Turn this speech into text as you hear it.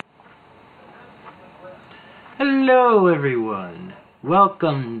Hello, everyone.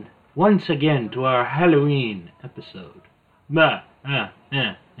 Welcome once again to our Halloween episode. I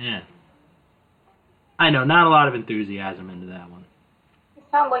know, not a lot of enthusiasm into that one. You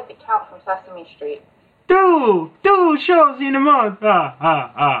sound like the Count from Sesame Street. Two shows in a month. That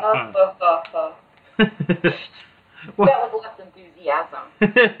was less enthusiasm.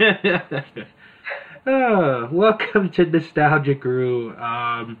 Welcome to Nostalgia Crew.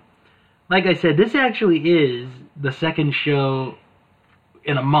 Like I said, this actually is the second show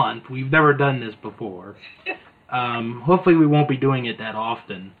in a month. We've never done this before. Hopefully we won't be doing it that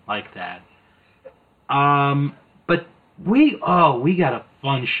often like that. But we got a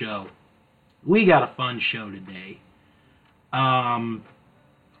fun show. We got a fun show today.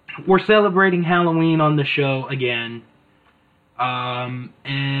 We're celebrating Halloween on the show again.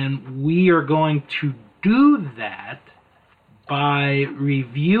 And we are going to do that by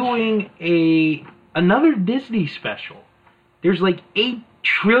reviewing another Disney special. There's like 8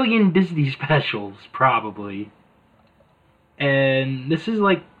 trillion Disney specials, probably. And this is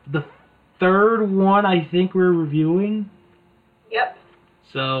like the third one I think we're reviewing. Yep.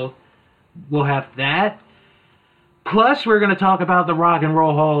 So, we'll have that. Plus, we're going to talk about the Rock and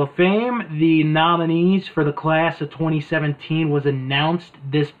Roll Hall of Fame. The nominees for the class of 2017 was announced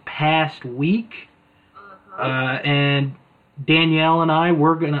this past week. And Danielle and I, I'm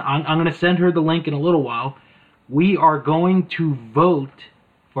going to send her the link in a little while. We are going to vote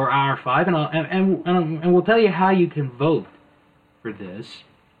for our 5, and we'll tell you how you can vote for this.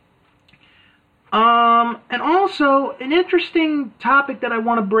 And also, an interesting topic that I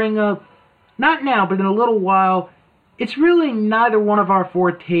want to bring up, not now, but in a little while. It's really neither one of our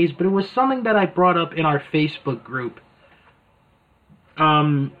fortes, but it was something that I brought up in our Facebook group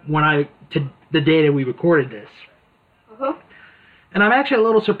the day that we recorded this. And I'm actually a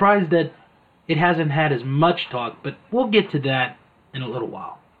little surprised that it hasn't had as much talk, but we'll get to that in a little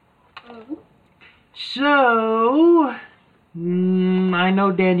while. So, I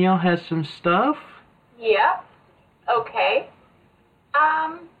know Danielle has some stuff. Yeah. Okay.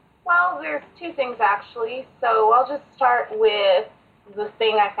 Well, there's 2 things actually. So I'll just start with the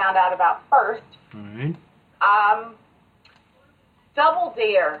thing I found out about first. Alright. Double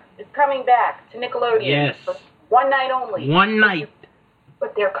Dare is coming back to Nickelodeon. Yes. For one night only. One night.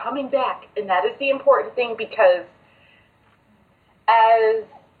 But they're coming back, and that is the important thing, because as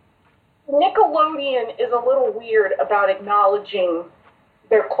Nickelodeon is a little weird about acknowledging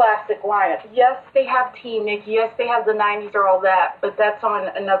their classic lineup. Yes, they have Teen Nick. Yes, they have the 90s or all that, but that's on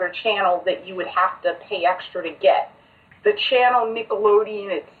another channel that you would have to pay extra to get. The channel Nickelodeon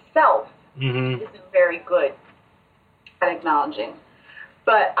itself isn't very good at acknowledging.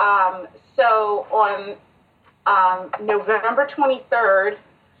 But so on November 23rd,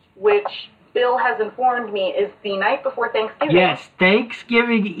 which Bill has informed me is the night before Thanksgiving. Yes,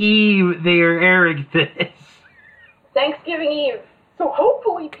 Thanksgiving Eve they are airing this. Thanksgiving Eve. So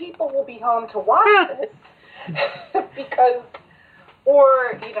hopefully people will be home to watch this, because,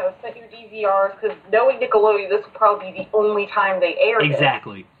 or, set your DVRs, because knowing Nickelodeon, this will probably be the only time they air this.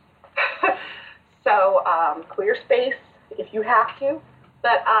 Exactly. So, clear space if you have to.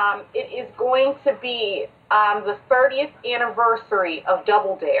 But it is going to be the 30th anniversary of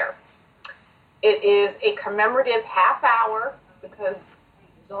Double Dare. It is a commemorative half hour, because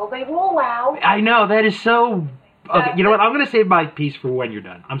it's all they will allow. I know, that is so... Okay, you know what? I'm going to save my piece for when you're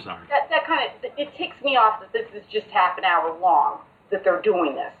done. I'm sorry. That kind of, it ticks me off that this is just half an hour long that they're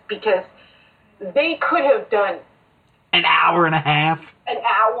doing this, because they could have done an hour and a half. An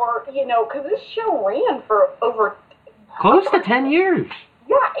hour, because this show ran for over... Close to 10 years.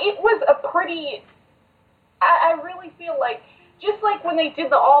 Yeah, it was a pretty... I really feel like, just like when they did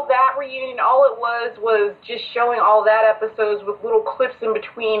the All That reunion, all it was just showing All That episodes with little clips in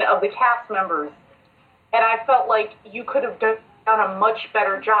between of the cast members. And I felt like you could have done a much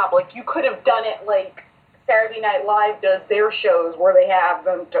better job. Like, you could have done it like Saturday Night Live does their shows, where they have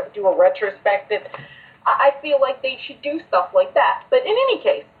them do a retrospective. I feel like they should do stuff like that. But in any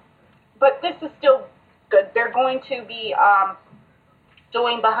case, but this is still good. They're going to be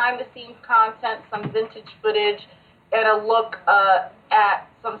doing behind-the-scenes content, some vintage footage, and a look at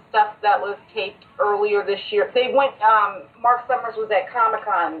some stuff that was taped earlier this year. They went, Mark Summers was at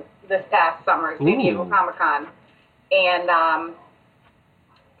Comic-Con this past summer, San Diego Comic-Con, and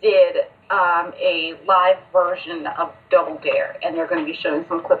did a live version of Double Dare, and they're going to be showing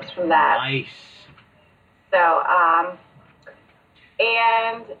some clips from that. Nice. So,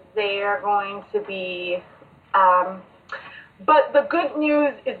 and they are going to be, but the good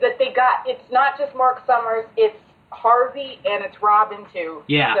news is that they got, it's not just Mark Summers, it's Harvey and it's Robin too.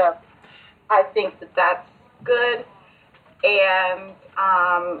 Yeah. So I think that that's good. And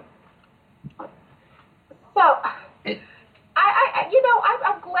so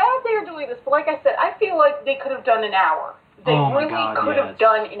I'm glad they're doing this. But like I said, I feel like they could have done an hour. They could have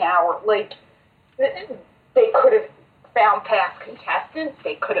done an hour. Like they could have found past contestants.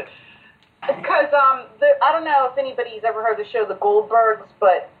 They could have. Because I don't know if anybody's ever heard the show The Goldbergs,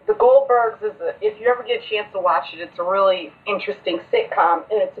 but The Goldbergs if you ever get a chance to watch it, it's a really interesting sitcom,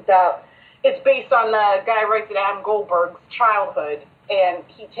 and it's based on the guy who writes it, Adam Goldberg's childhood, and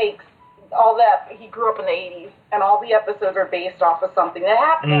he takes all that, he grew up in the 80s, and all the episodes are based off of something that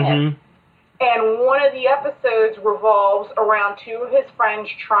happened to him. And one of the episodes revolves around two of his friends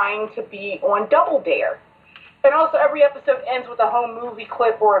trying to be on Double Dare. And also, every episode ends with a home movie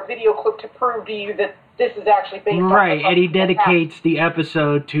clip or a video clip to prove to you that this is actually based on... Right, and he dedicates the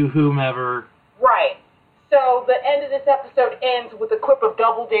episode to whomever. Right. So the end of this episode ends with a clip of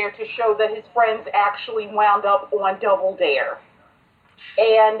Double Dare to show that his friends actually wound up on Double Dare.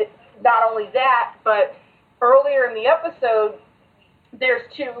 And not only that, but earlier in the episode, there's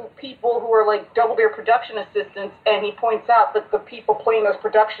two people who are like Double Dare production assistants, and he points out that the people playing those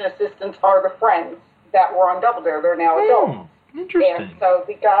production assistants are the friends that were on Double Dare. They're now adults. Interesting. And so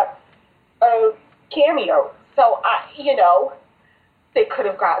they got a cameo. So, they could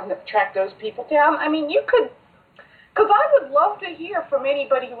have tracked those people down. I mean, you could, because I would love to hear from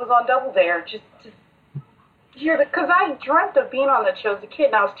anybody who was on Double Dare, just hear because I dreamt of being on that show as a kid,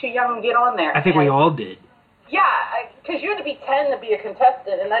 and I was too young to get on there. I think we all did. Yeah, because you had to be 10 to be a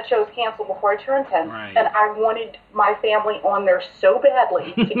contestant, and that show was canceled before I turned 10. Right. And I wanted my family on there so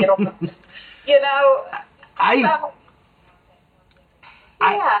badly to get on.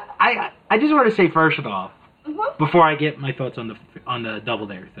 I just want to say first off, before I get my thoughts on the Double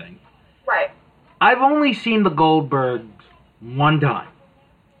Dare thing. Right. I've only seen the Goldbergs one time,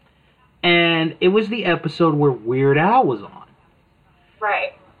 and it was the episode where Weird Al was on.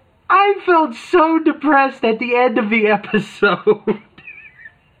 Right. I felt so depressed at the end of the episode.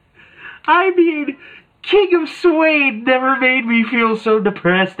 I mean, King of Swade never made me feel so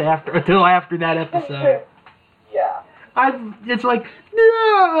depressed until after that episode. Yeah. It's like,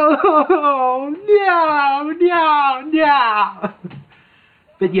 no.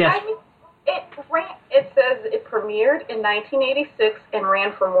 But yes. I mean, it says it premiered in 1986 and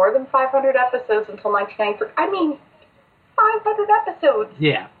ran for more than 500 episodes until 1993. I mean, 500 episodes.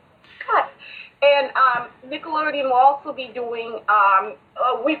 Yeah. God. And Nickelodeon will also be doing,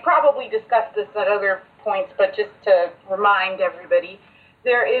 we probably discussed this at other points, but just to remind everybody,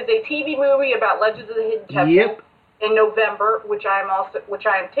 there is a TV movie about Legends of the Hidden Temple in November, which I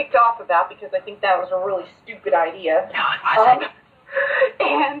am ticked off about because I think that was a really stupid idea. No, it wasn't.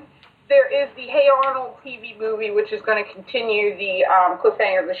 And there is the Hey Arnold TV movie, which is going to continue the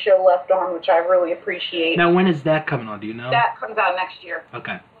cliffhanger the show left on, which I really appreciate. Now, when is that coming on? Do you know? That comes out next year.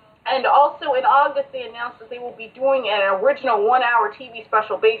 Okay. And also in August, they announced that they will be doing an original 1-hour TV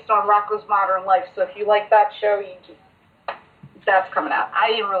special based on Rocko's Modern Life. So if you like that show, that's coming out. I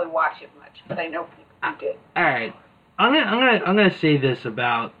didn't really watch it much, but I know people who did. All right, I'm gonna say this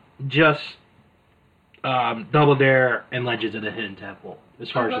about just Double Dare and Legends of the Hidden Temple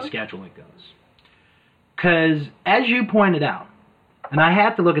as far as the scheduling goes, because as you pointed out, and I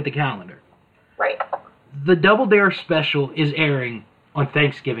had to look at the calendar. Right. The Double Dare special is airing on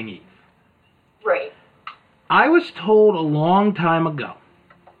Thanksgiving Eve. Right. I was told a long time ago,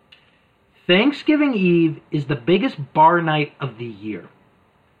 Thanksgiving Eve is the biggest bar night of the year.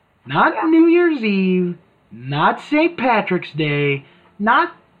 Not New Year's Eve, not St. Patrick's Day,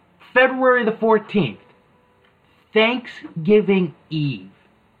 not February the 14th. Thanksgiving Eve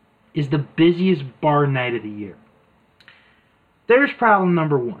is the busiest bar night of the year. There's problem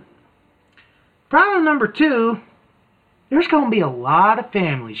number one. Problem number two, there's going to be a lot of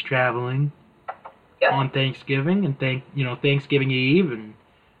families traveling on Thanksgiving and Thanksgiving Eve and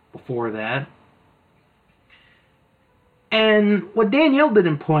before that. And what Danielle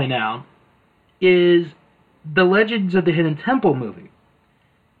didn't point out is the Legends of the Hidden Temple movie.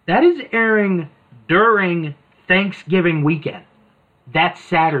 That is airing during Thanksgiving weekend. That's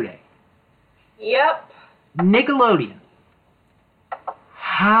Saturday. Yep. Nickelodeon.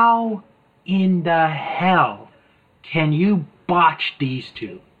 How in the hell can you botch these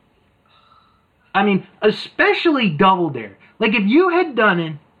two? I mean, especially Double Dare. Like, if you had done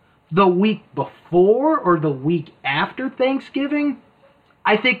it the week before or the week after Thanksgiving,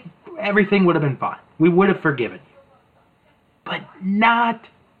 I think everything would have been fine. We would have forgiven you. But not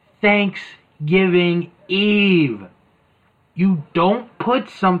Thanksgiving Eve. You don't put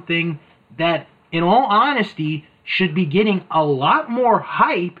something that, in all honesty, should be getting a lot more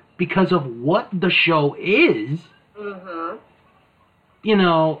hype because of what the show is. Mm-hmm. You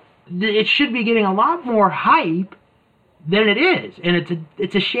know, it should be getting a lot more hype than it is, and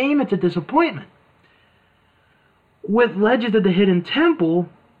it's a shame. It's a disappointment. With Legends of the Hidden Temple,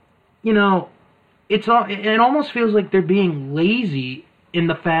 you know, it almost feels like they're being lazy in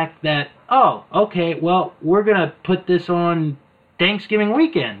the fact that, oh, okay, well, we're gonna put this on Thanksgiving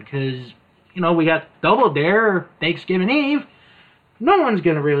weekend because, you know, we got Double Dare Thanksgiving Eve. No one's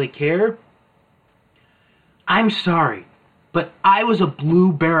gonna really care. I'm sorry, but I was a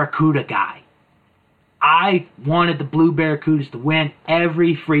Blue Barracuda guy. I wanted the Blue Barracudas to win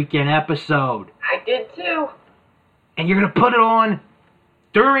every freaking episode. I did too. And you're going to put it on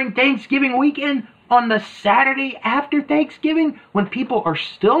during Thanksgiving weekend, on the Saturday after Thanksgiving, when people are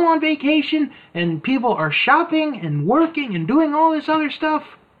still on vacation and people are shopping and working and doing all this other stuff?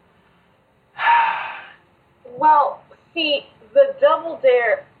 Well, see, the Double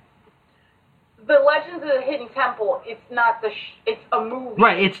Dare, the Legends of the Hidden Temple, it's not it's a movie.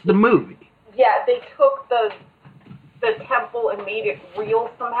 Right, it's the movie. Yeah, they took the temple and made it real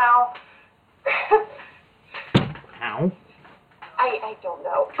somehow. How? I don't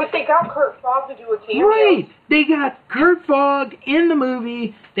know. But they got Kurt Fogg to do a cameo. Right! They got Kurt Fogg in the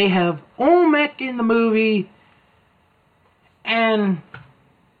movie, they have Olmec in the movie, and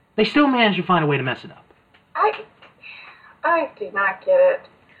they still managed to find a way to mess it up. I do not get it.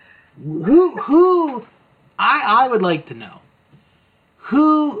 I would like to know,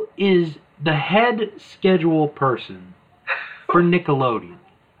 who is the head schedule person for Nickelodeon?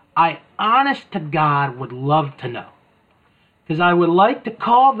 I, honest to God, would love to know. Because I would like to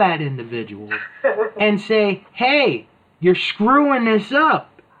call that individual and say, hey, you're screwing this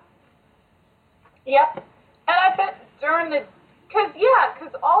up. Yep. And I bet during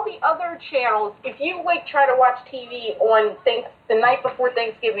because all the other channels, if you like try to watch TV on the night before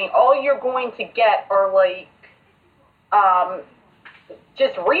Thanksgiving, all you're going to get are like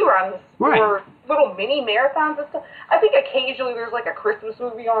just reruns, right, or little mini marathons and stuff. I think occasionally there's like a Christmas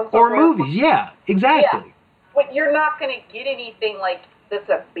movie on somewhere. Or movies, yeah, exactly. Yeah. But you're not going to get anything like that's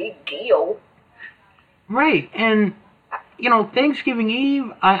a big deal. Right, and you know, Thanksgiving Eve,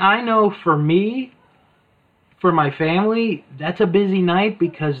 I know for me, for my family, that's a busy night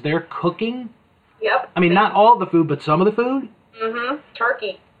because they're cooking. Yep. I mean, not all the food, but some of the food. Mm-hmm.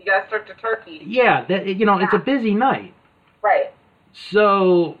 Turkey. You gotta start the turkey. Yeah, it's a busy night. Right.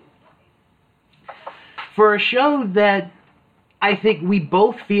 So, for a show that I think we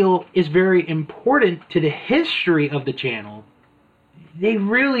both feel is very important to the history of the channel, they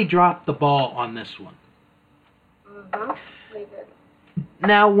really dropped the ball on this one. Mm-hmm. They did.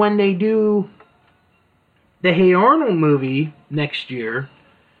 Now, when they do the Hey Arnold movie next year,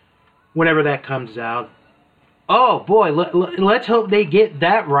 whenever that comes out, oh boy, let's hope they get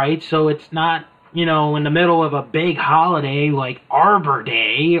that right so it's not, you know, in the middle of a big holiday like Arbor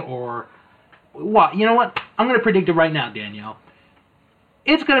Day or what. You know what? I'm going to predict it right now, Danielle.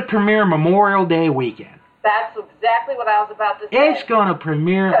 It's going to premiere Memorial Day weekend. That's exactly what I was about to say. It's going to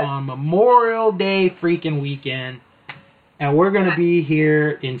premiere on Memorial Day freaking weekend. And we're going to be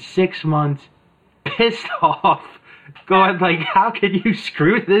here in 6 months pissed off going like, how can you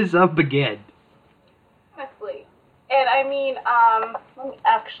screw this up again? Honestly. And I mean, I'm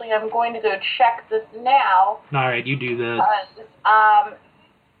going to go check this now. Alright, you do this.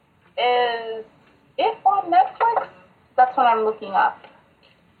 Is it on Netflix? That's what I'm looking up.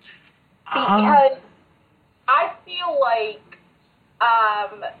 Because I feel like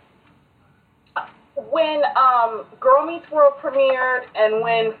when Girl Meets World premiered and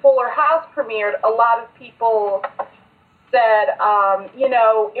when Fuller House premiered, a lot of people said, you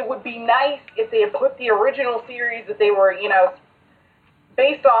know, it would be nice if they had put the original series that they were, you know,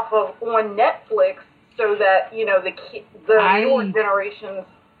 based off of on Netflix so that, you know, the newer generations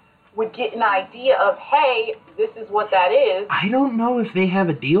would get an idea of, hey, this is what that is. I don't know if they have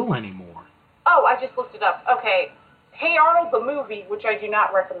a deal anymore. Oh, I just looked it up. Okay. Hey Arnold, the movie, which I do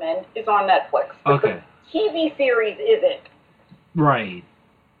not recommend, is on Netflix. Okay. The TV series isn't. Right.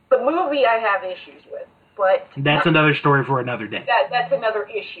 The movie I have issues with, but... That's another story for another day. That's another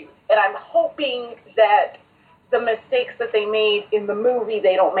issue. And I'm hoping that the mistakes that they made in the movie,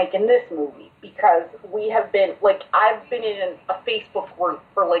 they don't make in this movie. Because we have been, like, I've been in a Facebook group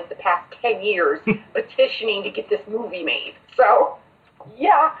for, like, the past 10 years petitioning to get this movie made. So,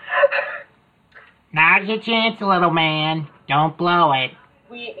 yeah. Now's your chance, little man. Don't blow it.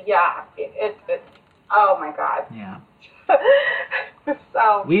 Oh my God. Yeah.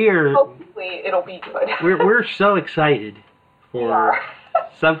 So, hopefully it'll be good. we're so excited for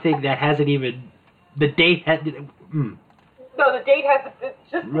something that hasn't even The date had. No, the date has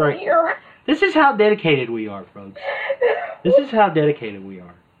just Right. a year. This is how dedicated we are, folks. This is how dedicated we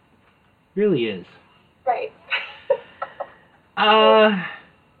are. Really is. Right.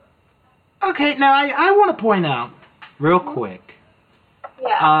 Okay, now I want to point out, real quick,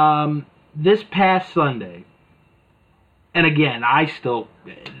 Yeah. this past Sunday, and again, I still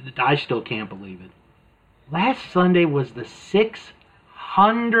can't believe it. Last Sunday was the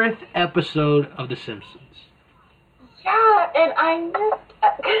 600th episode of The Simpsons. Yeah, and I missed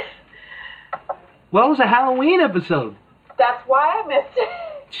it. Well, it was a Halloween episode. That's why I missed it.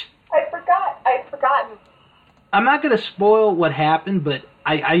 I forgot. I'd forgotten. I'm not going to spoil what happened, but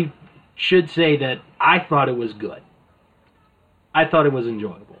I should say that I thought it was good. I thought it was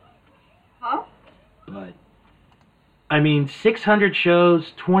enjoyable. Huh? But, I mean, 600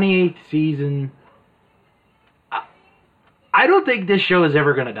 shows, 28th season. I don't think this show is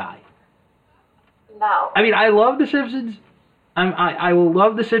ever going to die. No. I mean, I love The Simpsons. I will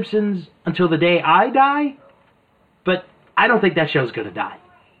love The Simpsons until the day I die, but I don't think that show's going to die.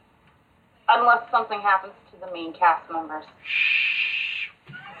 Unless something happens to the main cast members. Shh.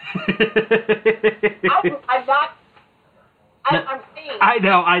 I'm not. I'm saying. I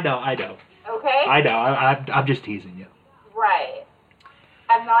know. Okay? I know. I'm just teasing you. Right.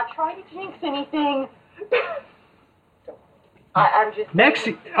 I'm not trying to jinx anything. I'm just Next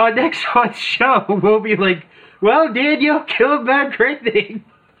saying. next month's show, we'll be like, well, Daniel killed that great thing.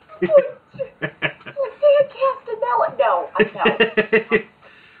 Dan Castanella. No, I know.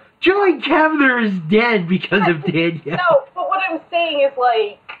 Joey Kavner is dead because of Daniel. No, but what I'm saying is,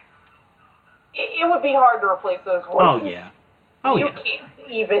 like, it would be hard to replace those voices. Oh, yeah. Oh, you yeah. can't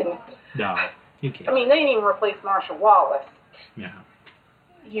even. No, you can't. I mean, they didn't even replace Marsha Wallace. Yeah.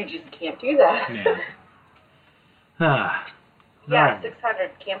 You just can't do that. Yeah. Ah. Yeah, Alright. 600.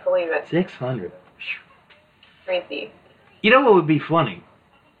 Can't believe it. 600. Crazy. You know what would be funny?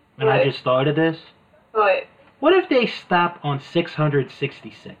 When I What? just started this? But, What if they stop on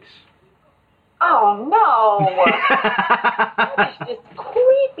 666? oh no! That is just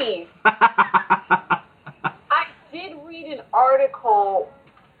creepy. I did read an article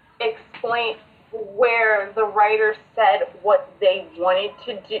explain where the writer said what they wanted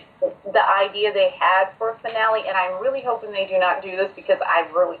to do, the idea they had for a finale, and I'm really hoping they do not do this because I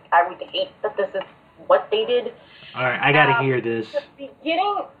would hate that this is what they did. Alright, I gotta hear this. The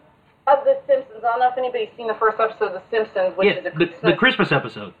beginning of The Simpsons, I don't know if anybody's seen the first episode of The Simpsons, which is a the Christmas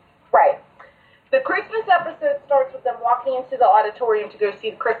episode. Right. The Christmas episode starts with them walking into the auditorium to go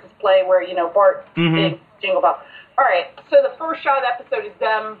see the Christmas play where, you know, Bart sings Jingle Bell. All right, so the first shot of the episode is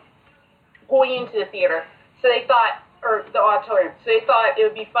them going into the theater. So they thought, or the auditorium, so they thought it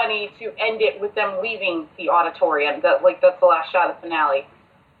would be funny to end it with them leaving the auditorium. That's the last shot of the finale.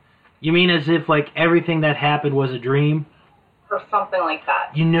 You mean as if, like, everything that happened was a dream? Or something like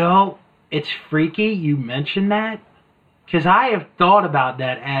that. You know, it's freaky you mentioned that. Because I have thought about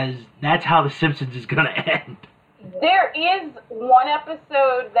that as that's how The Simpsons is going to end. There is one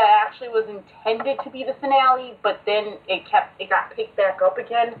episode that actually was intended to be the finale, but then it got picked back up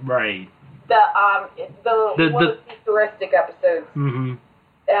again. Right. The one of the futuristic episodes. Mm-hmm.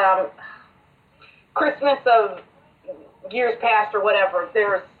 Christmas of years past or whatever.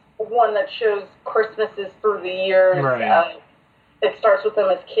 There's one that shows Christmases through the years. Right. It starts with them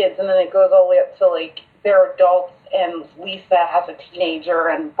as kids, and then it goes all the way up to, like, they're adults, and Lisa has a teenager,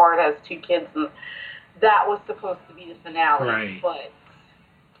 and Bart has 2 kids, and that was supposed to be the finale, Right. but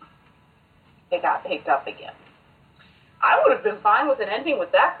it got picked up again. I would have been fine with an ending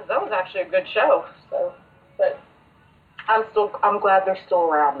with that, because that was actually a good show, so, but I'm glad they're still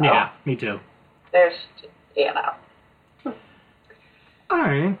around, though. Yeah, me too. There's, you know.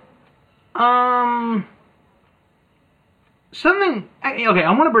 Alright. Something... Okay,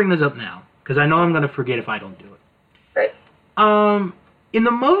 I want to bring this up now, because I know I'm going to forget if I don't do it. Right. In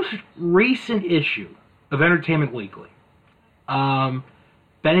the most recent issue of Entertainment Weekly,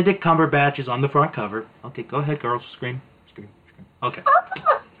 Benedict Cumberbatch is on the front cover. Okay, go ahead, girls. Scream. Okay.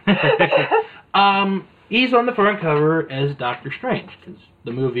 He's on the front cover as Doctor Strange, because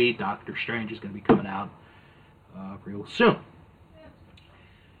the movie Doctor Strange is going to be coming out real soon.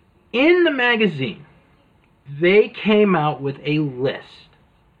 In the magazine, they came out with a list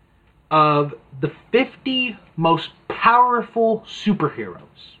of the 50 most powerful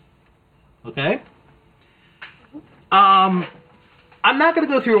superheroes. Okay? I'm not going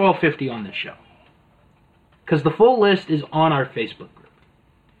to go through all 50 on this show, because the full list is on our Facebook group.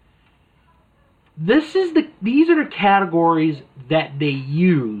 These are the categories that they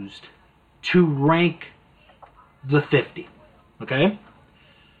used to rank the 50. Okay?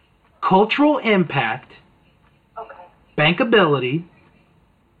 cultural impact, Okay. bankability,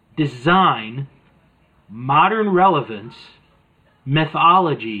 design, modern relevance,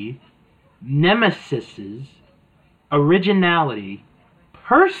 mythology, nemesises, originality,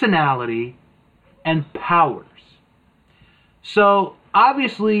 personality, and powers. So,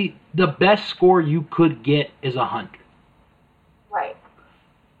 obviously, the best score you could get is 100. Right.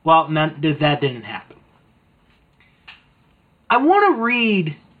 Well, that didn't happen. I want to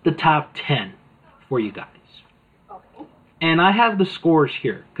read the top 10 for you guys. Okay. And I have the scores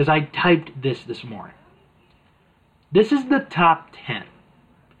here, because I typed this morning. This is the top 10.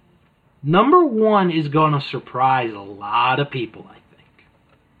 Number 1 is going to surprise a lot of people, I think.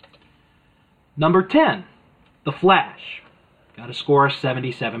 Number 10, The Flash. Got a score of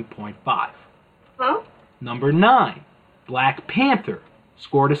 77.5. Huh? Number 9, Black Panther.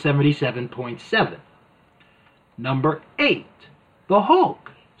 Scored a 77.7. Number 8, The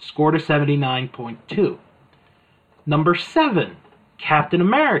Hulk. Scored a 79.2. Number 7, Captain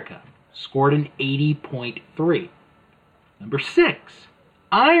America. Scored an 80.3. Number 6,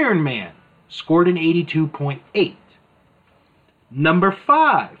 Iron Man. Scored an 82.8. Number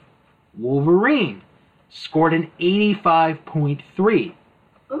 5, Wolverine. Scored an 85.3.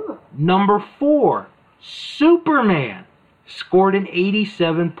 Ooh. Number 4, Superman. Scored an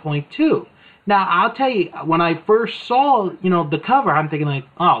 87.2. Now, I'll tell you, when I first saw, the cover, I'm thinking like,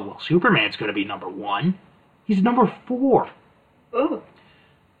 oh, well, Superman's going to be number 1. He's number 4. Ooh.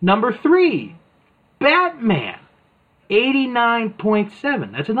 Number 3, Batman.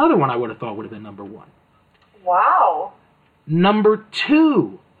 89.7. That's another one I would have thought would have been number 1. Wow. Number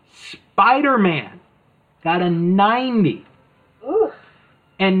 2, Spider-Man. Got a 90. Ooh.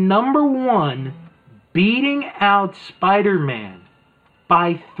 And number 1, beating out Spider-Man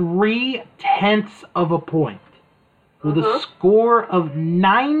by 0.3 of a point with a score of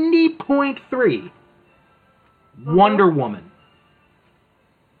 90.3, Wonder Woman.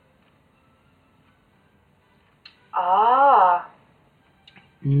 Ah.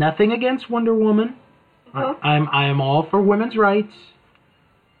 Nothing against Wonder Woman. I am all for women's rights.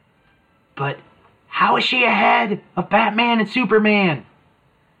 But how is she ahead of Batman and Superman?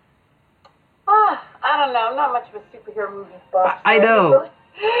 I don't know. I'm not much of a superhero movie buff. I know.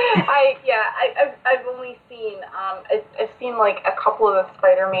 I've only seen I've seen like a couple of the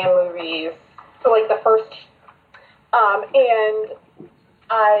Spider-Man movies, so like the first, and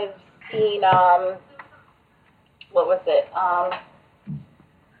I've seen what was it?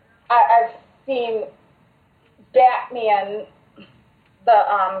 I've seen Batman,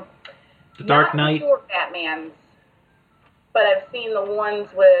 the Dark Knight. Not the Batmans, but I've seen the ones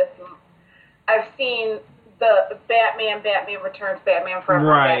with. I've seen the Batman Returns, Batman Forever.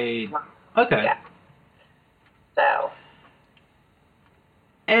 Right. Okay. Yeah. So.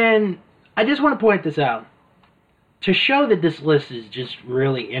 And I just want to point this out. To show that this list is just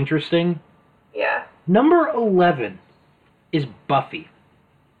really interesting, Yeah. number 11 is Buffy.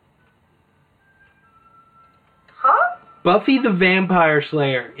 Huh? Buffy the Vampire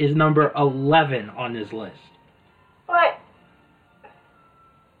Slayer is number 11 on this list. But.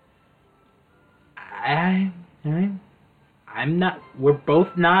 I'm not. We're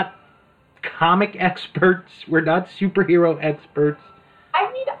both not comic experts. We're not superhero experts.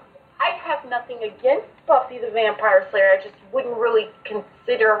 I mean, I have nothing against Buffy the Vampire Slayer. I just wouldn't really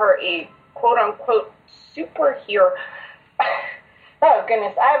consider her a quote-unquote superhero. Oh,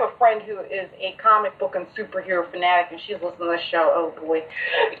 goodness. I have a friend who is a comic book and superhero fanatic, and she's listening to this show. Oh, boy.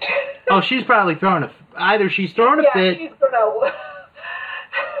 Oh, she's probably throwing a... Either she's throwing a fit... she's gonna...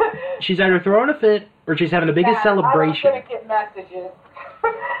 She's either throwing a fit, or she's having the biggest celebration. I'm going to get messages.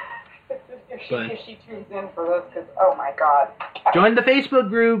 If she tunes in for this, because, oh, my God. Join the Facebook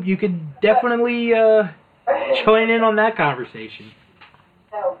group. You could definitely join in on that conversation.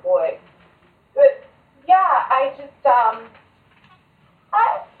 Oh, boy. But, yeah, I just, I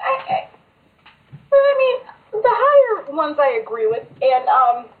mean, the higher ones I agree with. And,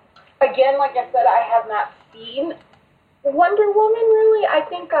 again, like I said, I have not seen Wonder Woman, really. I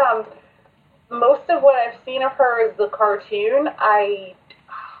think, most of what I've seen of her is the cartoon.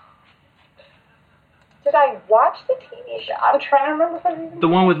 Did I watch the TV show? I'm trying to remember if I even... The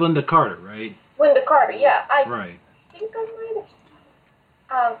one with Linda Carter, right? Linda Carter, yeah. Right. I think I might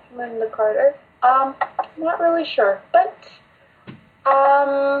have seen Linda Carter. Not really sure. But,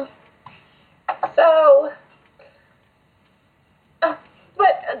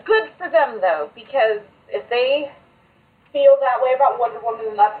 but good for them, though, because if they feel that way about Wonder Woman,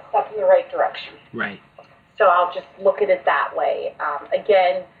 then that's a step in the right direction. Right. So I'll just look at it that way.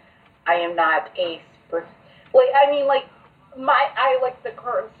 Again, I am not a super... I like the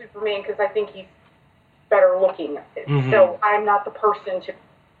current Superman because I think he's better looking. Mhm. So I'm not the person to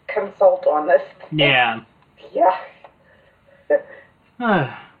consult on this. Yeah. Yeah.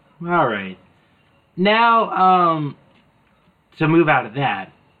 All right. Now, to move out of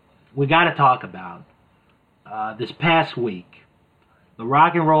that, we got to talk about this past week, the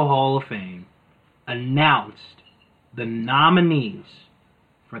Rock and Roll Hall of Fame announced the nominees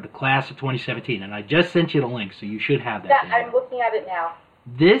for the class of 2017, and I just sent you the link, so you should have that. Yeah, I'm looking at it now.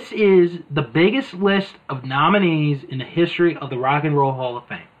 This is the biggest list of nominees in the history of the Rock and Roll Hall of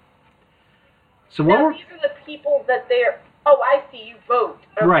Fame. So now, these are the people that they're. Oh, I see. You vote.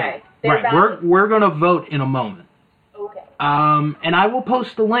 Okay. Right. We're gonna vote in a moment. Okay. And I will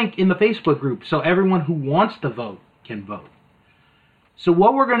post the link in the Facebook group so everyone who wants to vote can vote. So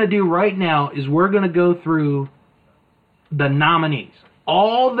what we're gonna do right now is we're gonna go through the nominees,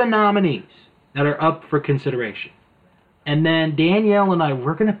 all the nominees that are up for consideration, and then Danielle and I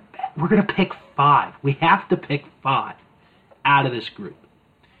we're gonna pick 5. We have to pick 5 out of this group.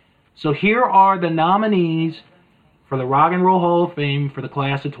 So here are the nominees for the Rock and Roll Hall of Fame for the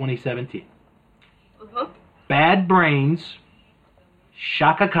class of 2017. Mm-hmm. Bad Brains,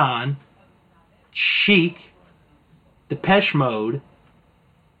 Shaka Khan, Chic, Depeche Mode,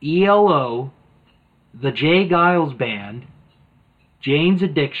 ELO, the Jay Giles Band, Jane's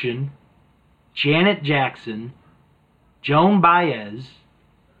Addiction, Janet Jackson, Joan Baez,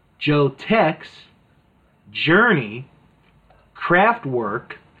 Joe Tex, Journey,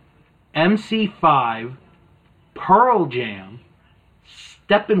 Kraftwerk, MC5, Pearl Jam,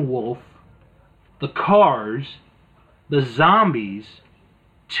 Steppenwolf, The Cars, The Zombies,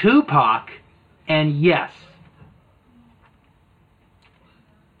 Tupac, and Yes.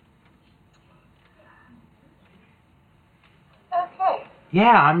 Okay. Yeah,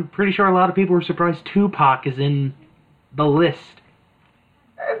 I'm pretty sure a lot of people were surprised Tupac is in the list.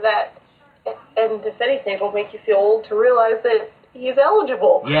 That, and if anything, it'll make you feel old to realize that he's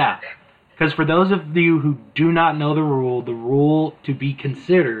eligible. Yeah. Because for those of you who do not know the rule to be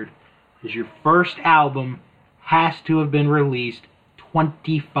considered is your first album has to have been released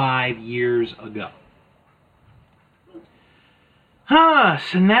 25 years ago.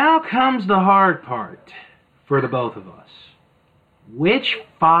 So now comes the hard part for the both of us. Which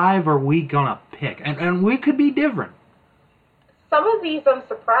 5 are we gonna pick? And we could be different. Some of these, I'm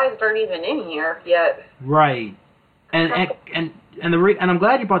surprised, aren't even in here yet. Right. And I'm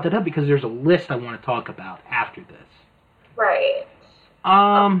glad you brought that up because there's a list I want to talk about after this. Right.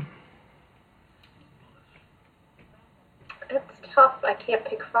 It's tough. I can't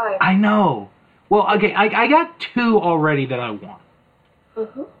pick 5. I know. Well, okay, I got 2 already that I want.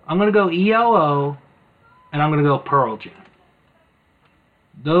 Mm-hmm. I'm gonna go ELO, and I'm gonna go Pearl Jam.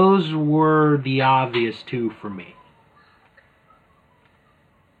 Those were the obvious 2 for me.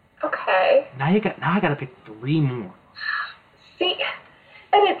 Okay. Now I gotta pick 3 more. See,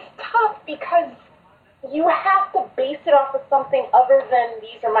 and it's tough because you have to base it off of something other than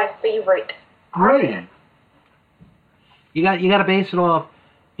these are my favorite. Right. You gotta base it off,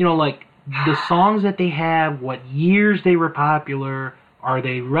 like the songs that they have, what years they were popular, are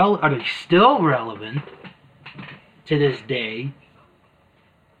they still relevant to this day?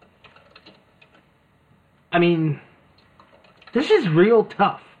 I mean, this is real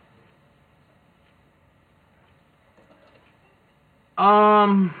tough.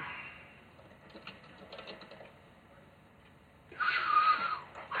 Wow.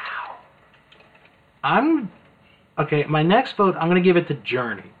 Okay, my next vote, I'm going to give it to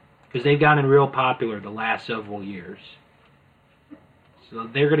Journey, because they've gotten real popular the last several years. So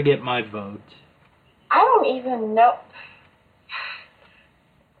they're going to get my vote. I don't even know.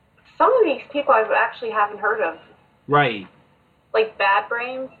 Some of these people I actually haven't heard of. Right. Like Bad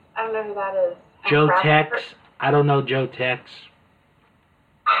Brains, I don't know who that is. Joe Tex, I don't know Joe Tex.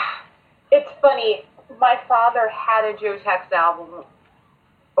 It's funny, my father had a Joe Tex album,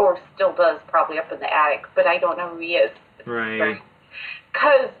 or still does, probably up in the attic, but I don't know who he is. Right.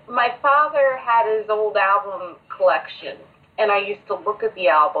 Because my father had his old album collection, and I used to look at the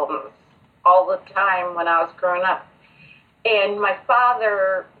albums all the time when I was growing up. And my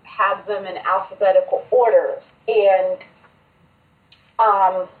father had them in alphabetical order, and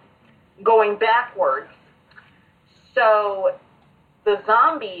going backwards. So the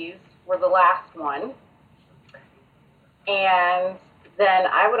Zombies were the last one, and then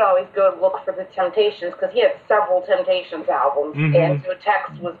I would always go look for the Temptations, because he had several Temptations albums, and Joe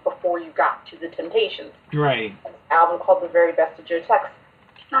Tex was before you got to the Temptations. Right. An album called The Very Best of Joe Tex.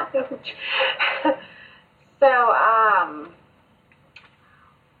 Not good. So,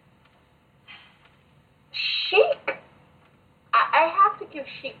 Chic give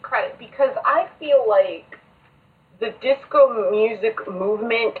Chic credit because I feel like the disco music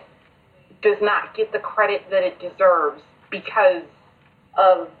movement does not get the credit that it deserves because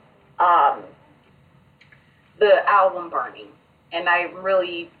of the album burning. And my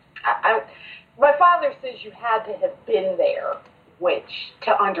father says you had to have been there, which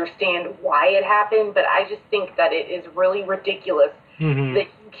to understand why it happened, but I just think that it is really ridiculous that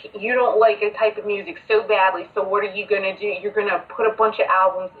you don't like a type of music so badly, so what are you going to do? You're going to put a bunch of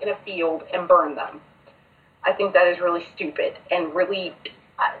albums in a field and burn them. I think that is really stupid and really,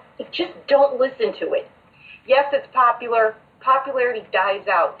 just don't listen to it. Yes, it's popular. Popularity dies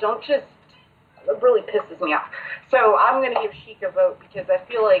out. Don't just, it really pisses me off. So I'm going to give Chic a vote because I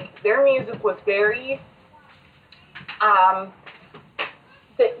feel like their music was very,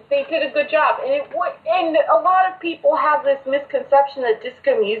 they did a good job. And a lot of people have this misconception that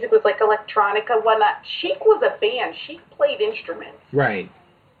disco music was like electronica and whatnot. Chic was a band. Chic played instruments. Right.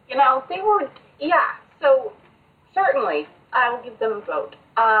 You know, they were, yeah. So certainly, I will give them a vote.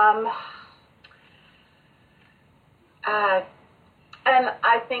 And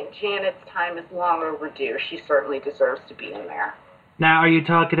I think Janet's time is long overdue. She certainly deserves to be in there. Now, are you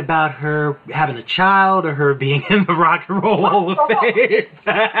talking about her having a child or her being in the Rock and Roll Hall of Fame?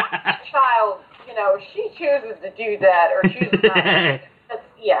 Child, you know, she chooses to do that or chooses not to.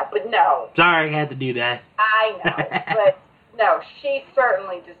 Yeah, but no. Sorry, I had to do that. I know, but no, she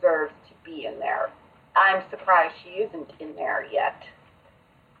certainly deserves to be in there. I'm surprised she isn't in there yet.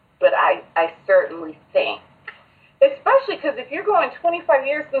 But I certainly think, especially because if you're going 25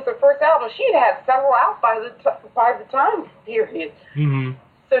 years since her first album, she'd had several out by the time period. Mm-hmm.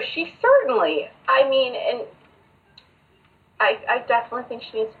 So she certainly, I mean, and I definitely think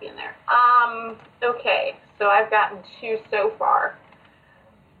she needs to be in there. Okay, so I've gotten 2 so far.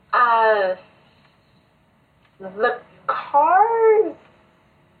 The Cars.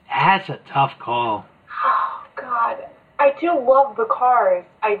 That's a tough call. Oh, God. I do love the Cars.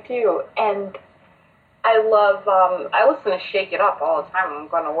 I do. And I love, I listen to Shake It Up all the time when I'm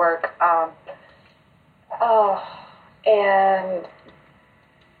going to work. And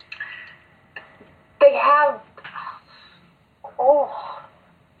they have,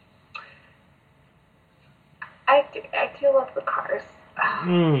 I do love the Cars.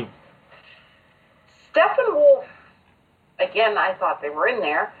 Steppenwolf, again, I thought they were in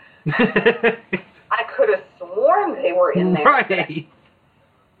there. I could have sworn they were in there. Right.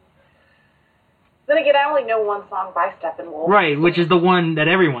 Then again, I only know one song by Steppenwolf. Right, which is the one that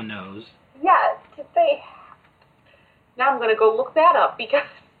everyone knows. Yeah, did they? Now I'm going to go look that up because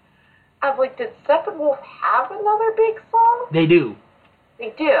I was like, did Steppenwolf have another big song? They do.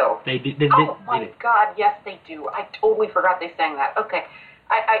 They do. They do. Oh my God, yes they do. I totally forgot they sang that. Okay,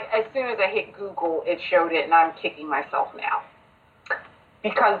 I as soon as I hit Google, it showed it, and I'm kicking myself now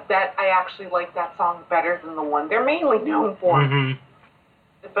because I actually like that song better than the one they're mainly known for. Mm-hmm.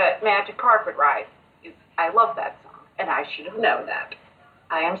 But Magic Carpet Ride I love that song, and I should have known that.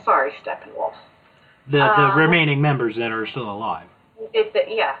 I am sorry, Steppenwolf. The remaining members that are still alive.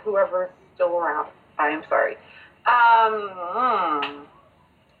 Yeah, whoever's still around. I am sorry.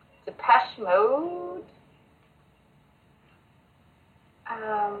 Depeche Mode.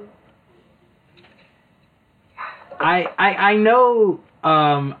 I know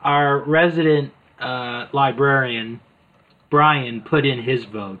our resident librarian Brian put in his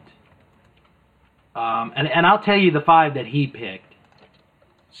vote. And I'll tell you the 5 that he picked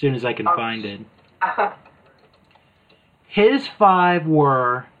as soon as I can find it. His 5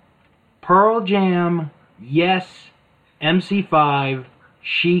 were Pearl Jam, Yes, MC5,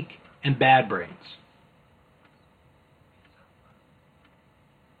 Chic, and Bad Brains.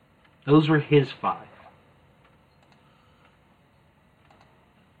 Those were his 5.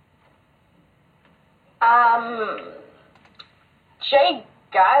 Jay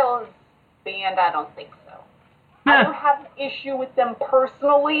Giles band, I don't think so. I don't have an issue with them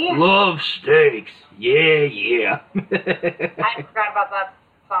personally. Love Steaks. Yeah. I forgot about that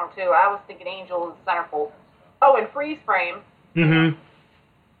song too. I was thinking Angel and Centerfold. Oh, and Freeze Frame. Mm-hmm.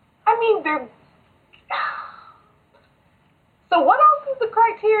 I mean, they're... So what else is the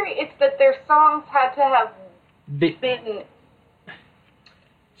criteria? It's that their songs had to have been...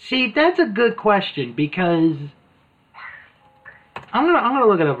 See, that's a good question because I'm gonna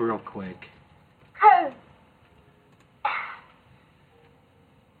look it up real quick.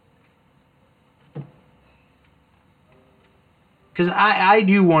 Because I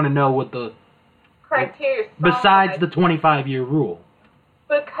do want to know what the criteria besides the 25-year rule.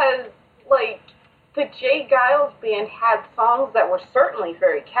 Because like the Jay Giles band had songs that were certainly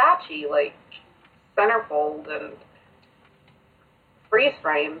very catchy, like Centerfold and freeze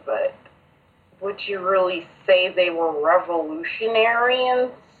frame, but would you really say they were revolutionary in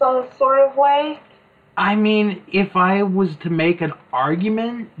some sort of way? I mean, if I was to make an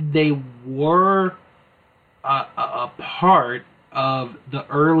argument, they were a part of the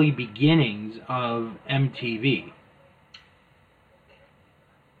early beginnings of MTV.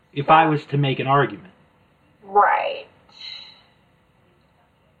 If I was to make an argument. Right.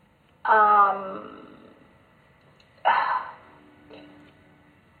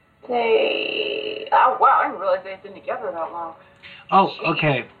 They. Oh wow! I didn't realize they'd been together that long. Oh,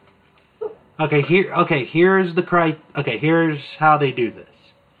 okay. Here's how they do this.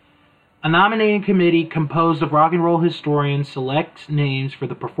 A nominating committee composed of rock and roll historians selects names for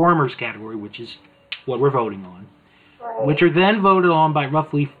the performers category, which is what we're voting on, Right. which are then voted on by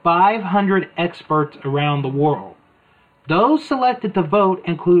roughly 500 experts around the world. Those selected to vote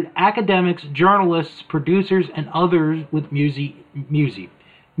include academics, journalists, producers, and others with music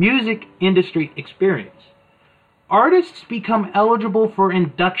industry experience. Artists become eligible for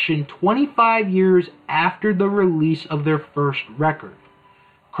induction 25 years after the release of their first record.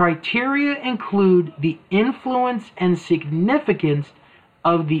 Criteria include the influence and significance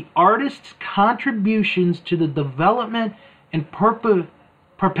of the artist's contributions to the development and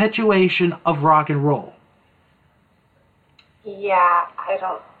perpetuation of rock and roll. Yeah, I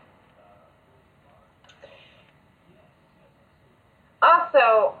don't.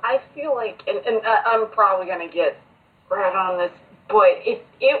 Also, I feel like, and I'm probably going to get right on this, but if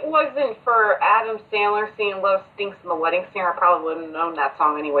it wasn't for Adam Sandler singing Love Stinks in The Wedding Singer, I probably wouldn't have known that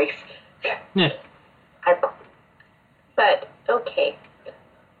song anyways. Yeah. But, okay.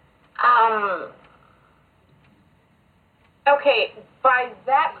 Okay, by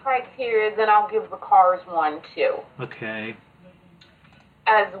that criteria, then I'll give the Cars one, too. Okay.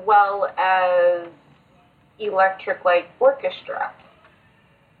 As well as Electric Light Orchestra.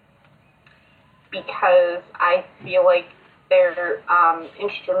 Because I feel like their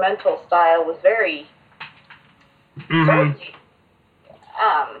instrumental style was very different.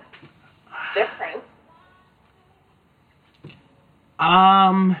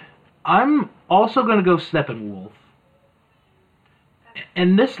 I'm also gonna go Steppenwolf.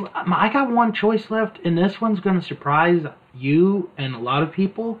 And this, I got one choice left, and this one's gonna surprise you and a lot of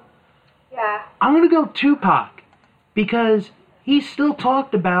people. Yeah. I'm gonna go Tupac, because he's still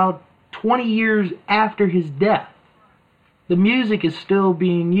talked about 20 years after his death. The music is still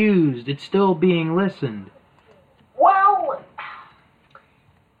being used. It's still being listened. Well,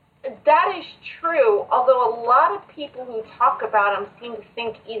 that is true, although a lot of people who talk about him seem to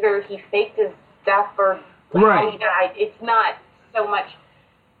think either he faked his death or how he died. It's not so much.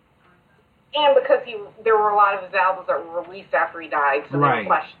 And because there were a lot of his albums that were released after he died, so they were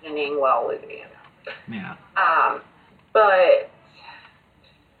questioning, well, you know. Yeah. But,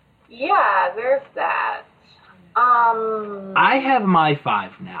 yeah, there's that. I have my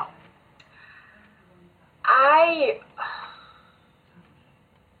 5 now.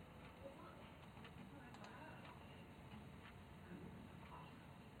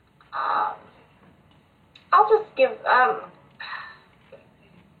 I'll just give,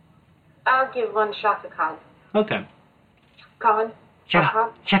 I'll give one Chaka Khan. Okay. Khan?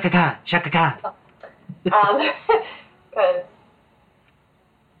 Chaka Khan. Because,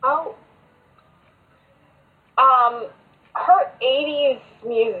 her 80s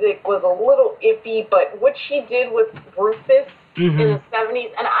music was a little iffy, but what she did with Rufus in the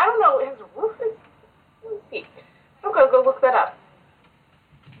 70s, and I don't know, is Rufus, let me see, I'm going to go look that up,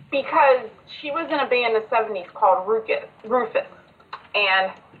 because she was in a band in the 70s called Rufus,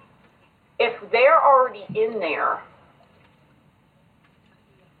 and if they're already in there,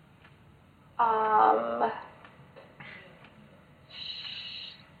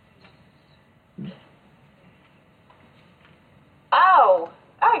 oh,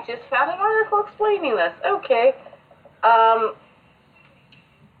 I just found an article explaining this. Okay.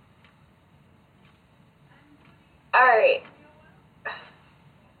 Alright.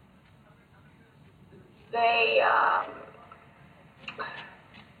 They,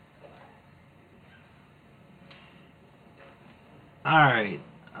 Alright.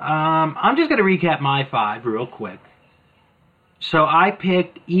 I'm just going to recap my 5 real quick. So I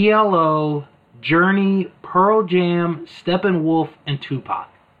picked ELO, Journey, Pearl Jam, Steppenwolf, and Tupac.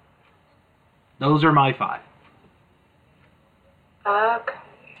 Those are my 5. okay.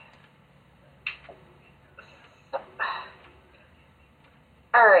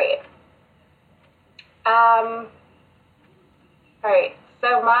 Alright. Alright,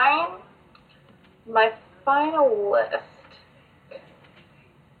 so my final list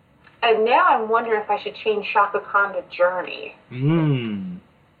And now I'm wondering if I should change Shaka Khan to Journey.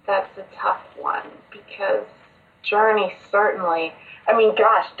 That's a tough one, because Journey certainly... I mean,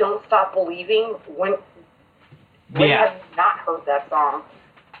 gosh, Don't Stop Believing. When Yeah. have you not heard that song?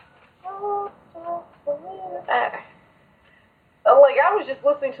 Like, I was just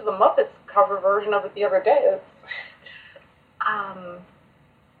listening to the Muppets cover version of it the other day. It's, all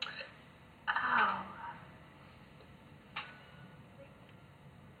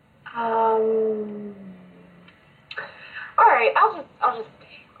right, I'll just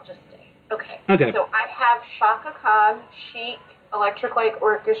stay. Okay. Okay. So I have Shaka Khan, Chic, Electric Light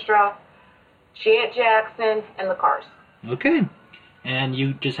Orchestra, Janet Jackson, and the Cars. Okay. And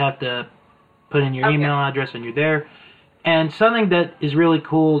you just have to put in your Okay. email address when you're there. And something that is really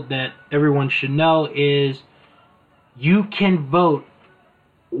cool that everyone should know is you can vote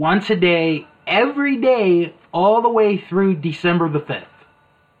once a day, every day, all the way through December the 5th.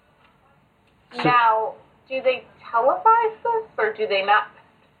 So, Now, do they televise this, or do they not?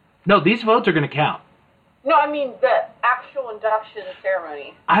 no, these votes are going to count. No, I mean the actual induction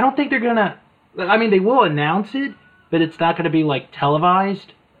ceremony. I don't think they're going to... I mean, they will announce it, but it's not going to be, like,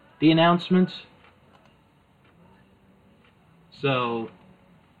 televised, the announcements. So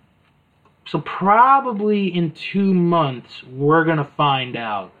probably in 2 months, we're going to find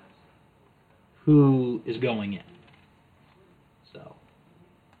out who is going in. So.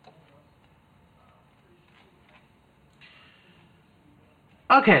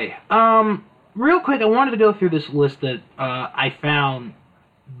 Okay, real quick, I wanted to go through this list that I found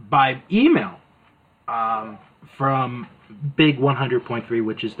by email from Big 100.3,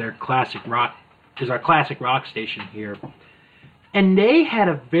 which is their classic rock, is our classic rock station here. And they had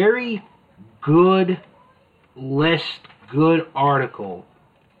a very good list, good article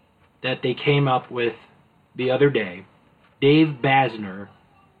that they came up with the other day. Dave Basner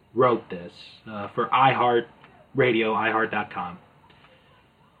wrote this for iHeart Radio, iHeart.com.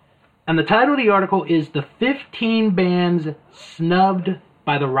 And the title of the article is The 15 Bands Snubbed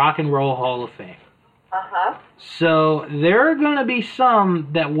by the Rock and Roll Hall of Fame. Uh-huh. So there are going to be some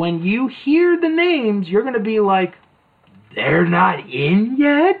that when you hear the names, you're going to be like, they're not in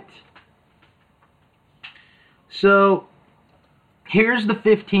yet? So here's the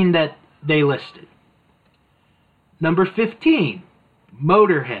 15 that they listed. Number 15,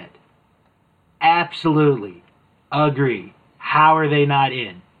 Motorhead. Absolutely. Agree. How are they not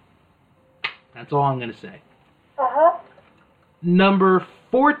in? That's all I'm going to say. Uh-huh. Number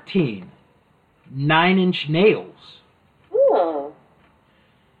 14, Nine Inch Nails.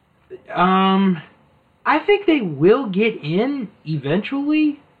 I think they will get in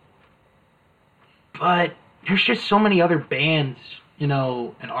eventually, but there's just so many other bands, you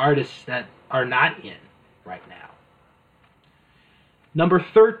know, and artists that are not in right now. Number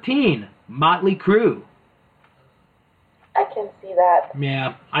 13, Motley Crue. I can see that.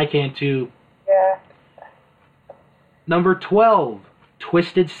 Yeah, I can too. Yeah. Number 12,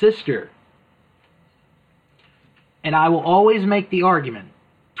 Twisted Sister. And I will always make the argument,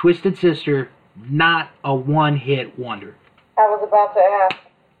 Twisted Sister, not a one-hit wonder. I was about to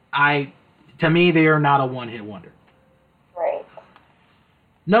ask. To me, they are not a one-hit wonder. Right.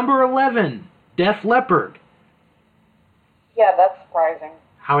 Number 11, Def Leppard. Yeah, that's surprising.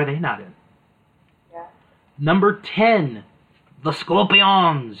 How are they not in? Yeah. Number 10, The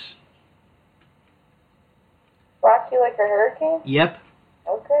Scorpions. Rock You Like a Hurricane? Yep.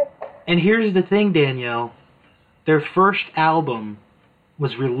 Okay. And here's the thing, Danielle. Their first album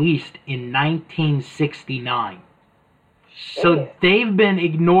was released in 1969. So Jeez. they've been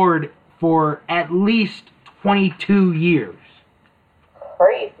ignored for at least 22 years.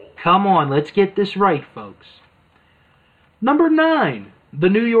 Crazy. Come on, let's get this right, folks. Number 9, The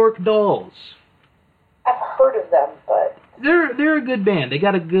New York Dolls. I've heard of them, but... They're a good band. They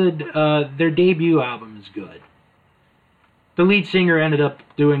got a good... their debut album is good. The lead singer ended up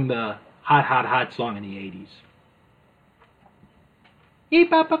doing the Hot, Hot, Hot song in the 80s. Saying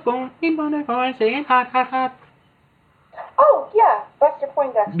hot, hot, hot. Oh, yeah. Buster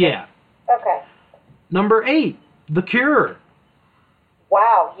Poindexter. Yeah. Okay. Number 8, The Cure.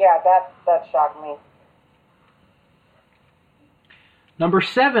 Wow, yeah, that shocked me. Number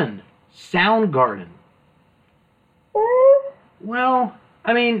 7, Soundgarden. Well,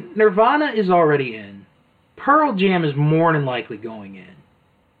 I mean, Nirvana is already in. Pearl Jam is more than likely going in.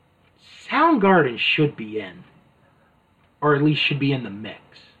 Soundgarden should be in. Or at least should be in the mix.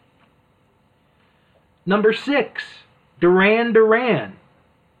 Number 6, Duran Duran.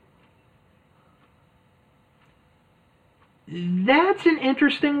 That's an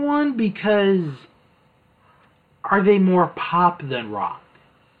interesting one because are they more pop than rock?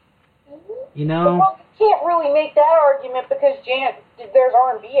 You know? Well, you can't really make that argument because there's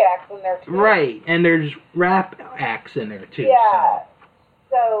R&B acts in there too. Right, and there's rap acts in there too. Yeah.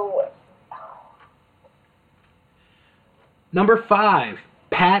 So. Number 5,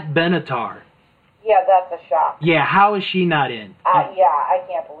 Pat Benatar. Yeah, that's a shock. Yeah, how is she not in? Yeah, I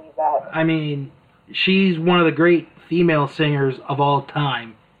can't believe that. I mean, she's one of the great female singers of all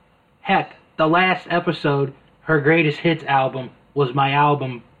time. Heck, the last episode, her greatest hits album, was my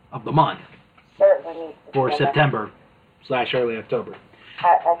album of the month. Certainly. For September/early October.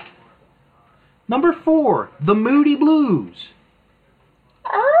 Number 4, The Moody Blues.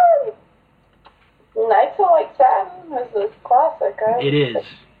 Nights of White Satin is a classic. It is.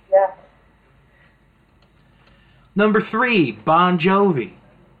 Yeah. Number 3, Bon Jovi.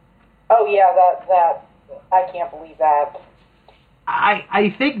 Oh yeah, that I can't believe that.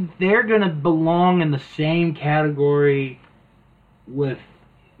 I think they're gonna belong in the same category with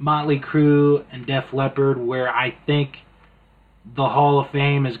Motley Crue and Def Leppard, where I think the Hall of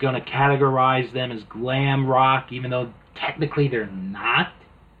Fame is gonna categorize them as glam rock, even though technically they're not.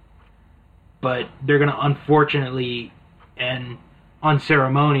 But they're gonna unfortunately and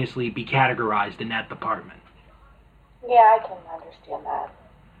unceremoniously be categorized in that department. Yeah, I can understand that.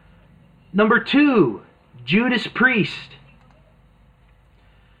 Number 2, Judas Priest.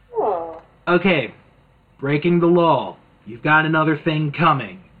 Okay, breaking the law. You've got another thing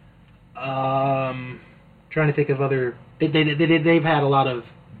coming. Trying to think of other. They've had a lot of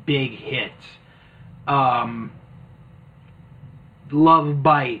big hits. Love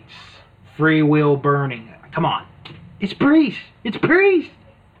Bites, Free Will Burning. Come on, it's Priest. It's Priest.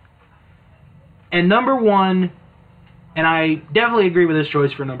 And number 1, and I definitely agree with this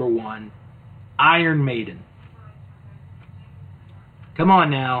choice for number 1, Iron Maiden. Come on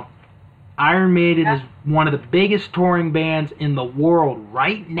now. Iron Maiden is one of the biggest touring bands in the world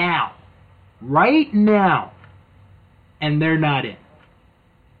right now. Right now. And they're not in.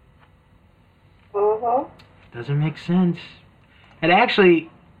 Doesn't make sense. And actually,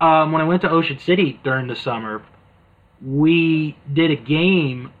 when I went to Ocean City during the summer, we did a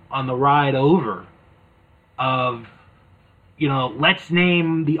game on the ride over of, let's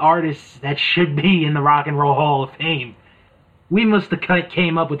name the artists that should be in the Rock and Roll Hall of Fame. We must have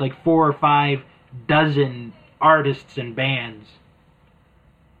came up with like 4 or 5 dozen artists and bands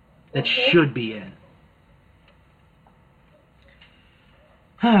that should be in.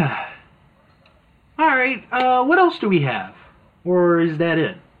 Alright, what else do we have? Or is that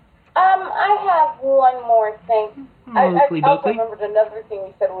it? I have one more thing. I also Oakley. remembered another thing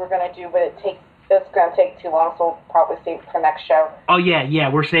we said we were going to do, but it's going to take too long, so we'll probably save it for next show. Oh, yeah,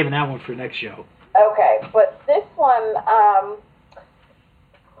 we're saving that one for next show. Okay, but this one,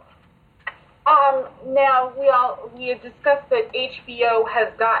 now we had discussed that HBO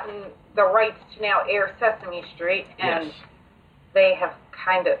has gotten the rights to now air Sesame Street, and yes. They have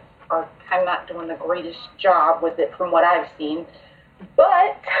kind of not doing the greatest job with it from what I've seen,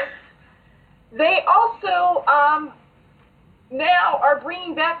 but they also now are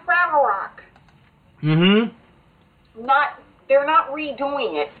bringing back Fraggle Rock. They're not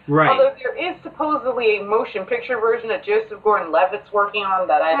redoing it. Right. Although there is supposedly a motion picture version that Joseph Gordon-Levitt's working on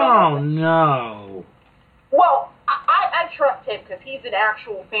that I don't know. Oh, no. Well, I trust him because he's an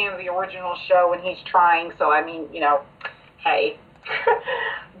actual fan of the original show and he's trying, so I mean, hey.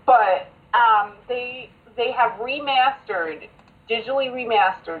 But they have digitally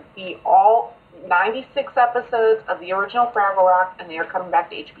remastered the all 96 episodes of the original Fraggle Rock, and they are coming back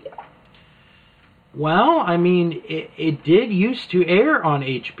to HBO. Well, I mean, it did used to air on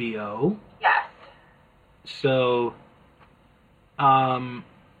HBO. Yes. So, I'm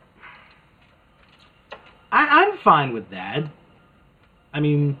fine with that. I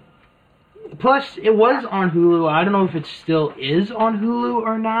mean, plus it was on Hulu. I don't know if it still is on Hulu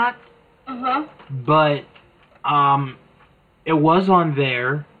or not. But, it was on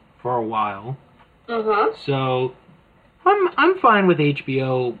there for a while. So, I'm fine with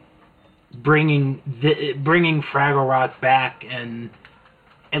HBO bringing Fraggle Rock back and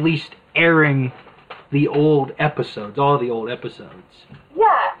at least airing the old episodes, all the old episodes.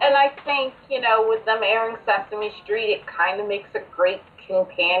 Yeah, and I think, with them airing Sesame Street, it kind of makes a great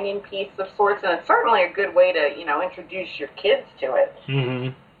companion piece of sorts, and it's certainly a good way to, introduce your kids to it.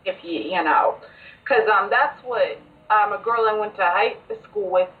 If because that's what a girl I went to high school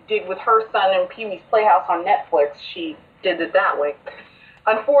with did with her son in Pee-wee's Playhouse on Netflix. She did it that way.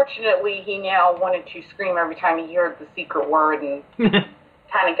 Unfortunately, he now wanted to scream every time he heard the secret word, and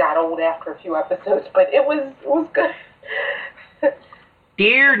kind of got old after a few episodes, but it was good.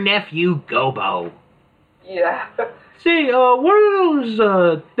 Dear Nephew Gobo. Yeah. Say, what are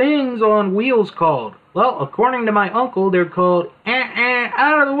those things on wheels called? Well, according to my uncle, they're called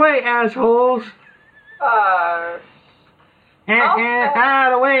out of the way, assholes. Out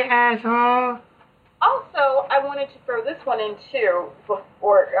of the way, asshole. Also, I wanted to throw this one in too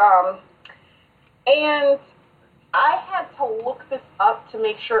before, and I had to look this up to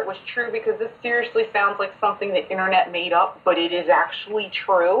make sure it was true because this seriously sounds like something the internet made up, but it is actually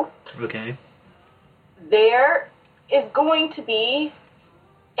true. Okay. There is going to be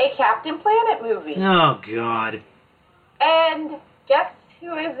a Captain Planet movie. Oh, God. And guess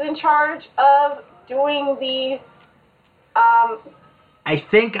who is in charge of doing the, I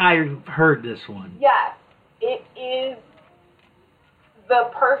think I've heard this one. Yes, it is the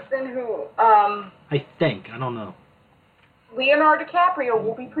person who, I think. I don't know. Leonardo DiCaprio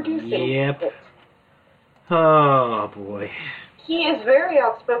will be producing Yep. it. Oh, boy. He is very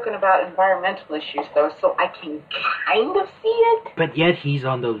outspoken about environmental issues, though, so I can kind of see it. But yet he's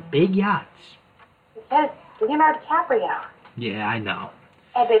on those big yachts. Because Leonardo DiCaprio. Yeah, I know.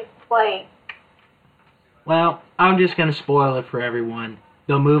 And it's like... Well, I'm just going to spoil it for everyone.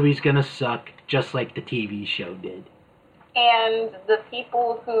 The movie's going to suck, just like the TV show did. And the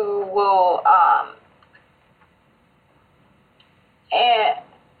people who will,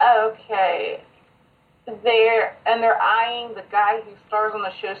 okay... They're eyeing the guy who stars on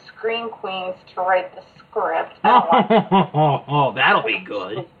the show Scream Queens to write the script. Oh, that'll be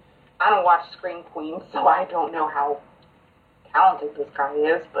good. I don't watch Scream Queens, so I don't know how talented this guy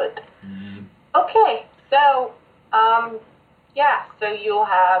is, but... Okay, so, so you'll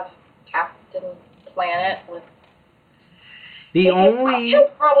have Captain Planet with... It'll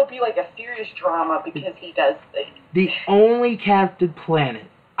probably be like a serious drama because he does things. The only Captain Planet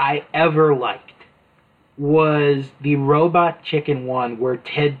I ever liked was the Robot Chicken one where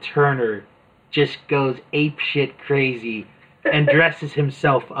Ted Turner just goes apeshit crazy and dresses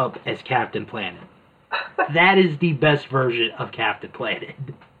himself up as Captain Planet. That is the best version of Captain Planet.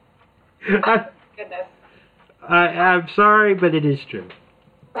 Goodness. I'm sorry, but it is true.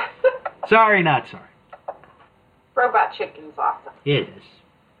 Sorry, not sorry. Robot Chicken's awesome. It is.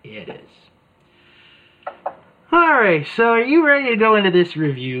 It is. Alright, so are you ready to go into this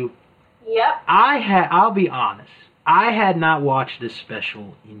review? Yep. I'll be honest, I had not watched this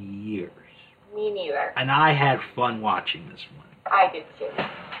special in years. Me neither. And I had fun watching this one. I did too.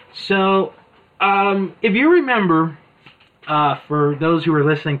 So, if you remember, for those who were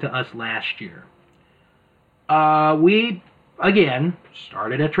listening to us last year, we, again,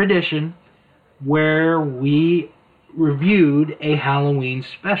 started a tradition where we reviewed a Halloween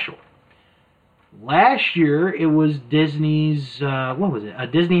special. Last year, it was Disney's, what was it?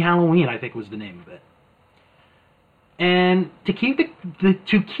 Disney Halloween, I think was the name of it. And to keep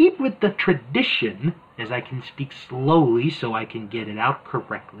with the tradition, as I can speak slowly so I can get it out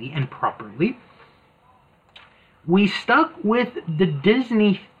correctly and properly, we stuck with the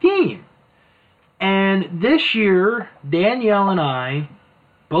Disney theme. And this year, Danielle and I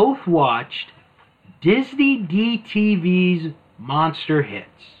both watched Disney DTV's Monster Hits.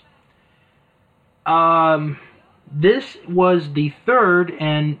 This was the third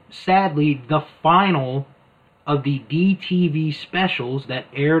and sadly the final of the DTV specials that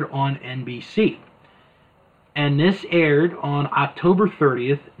aired on NBC. And this aired on October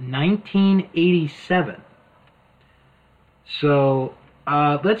 30th, 1987. So,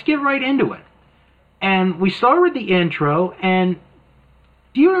 let's get right into it. And we start with the intro, and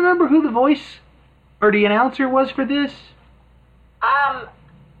do you remember who the voice or the announcer was for this?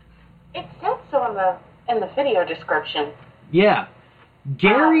 It said so in the video description. Yeah.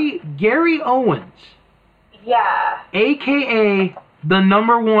 Gary Owens. Yeah. AKA the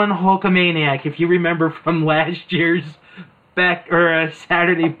 #1 Hulkamaniac, if you remember from last year's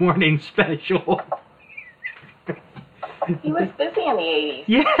Saturday morning special. He was busy in the 80s.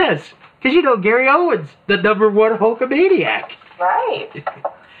 Yes, because Gary Owens, the #1 Hulkamaniac. Right.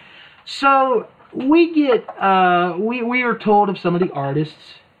 So we get we are told of some of the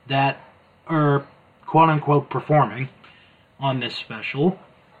artists that are quote unquote performing on this special,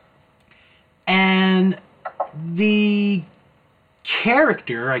 and the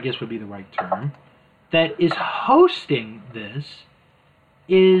character, I guess would be the right term, that is hosting this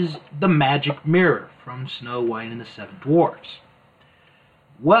is the Magic Mirror from Snow White and the Seven Dwarfs.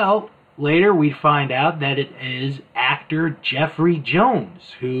 Well, later we find out that it is actor Jeffrey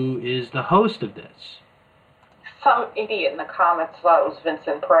Jones who is the host of this. Some idiot in the comments thought it was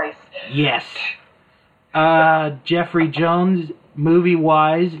Vincent Price. Yes. Jeffrey Jones,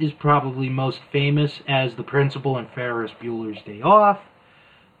 movie-wise, is probably most famous as the principal in Ferris Bueller's Day Off,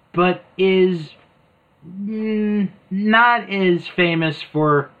 but is not as famous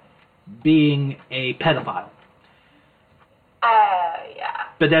for being a pedophile. Yeah.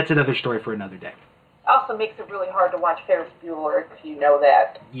 But that's another story for another day. Also makes it really hard to watch Ferris Bueller if you know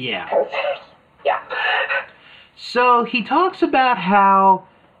that. Yeah. Yeah. So he talks about how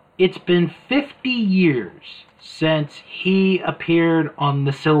it's been 50 years since he appeared on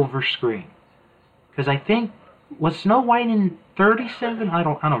the silver screen. Because I think, was Snow White in 37? I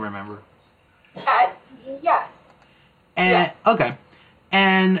don't remember. Yes. And yes. Okay.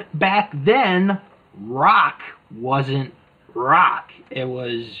 And back then, rock wasn't rock. It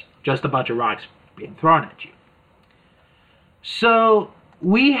was just a bunch of rocks being thrown at you. So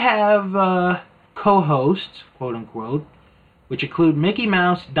we have co-hosts, quote unquote, which include Mickey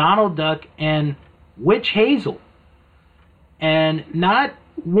Mouse, Donald Duck, and Witch Hazel. And not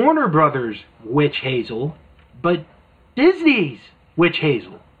Warner Brothers Witch Hazel, but Disney's Witch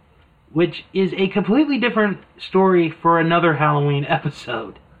Hazel, which is a completely different story for another Halloween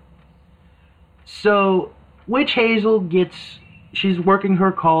episode. So Witch Hazel she's working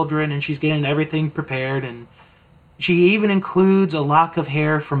her cauldron and she's getting everything prepared, and she even includes a lock of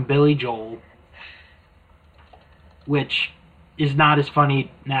hair from Billy Joel, which is not as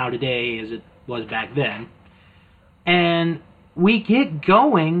funny now today as it was back then. And we get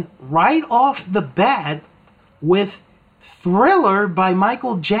going right off the bat with Thriller by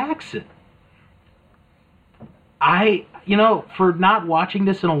Michael Jackson. For not watching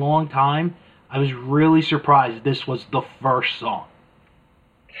this in a long time, I was really surprised this was the first song.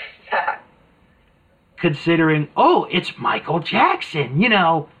 Yeah. Considering, it's Michael Jackson,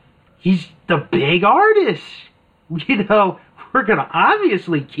 he's the big artist. We're going to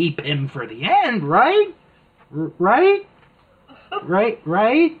obviously keep him for the end, right? Right?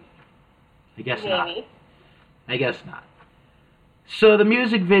 Right? I guess not. Maybe. I guess not. So the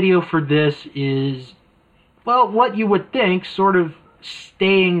music video for this is, well, what you would think, sort of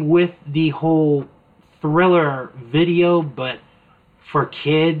staying with the whole Thriller video, but for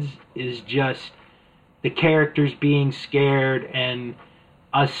kids, is just the characters being scared and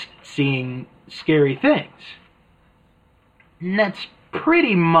us seeing scary things. And that's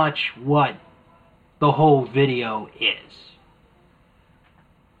pretty much what the whole video is.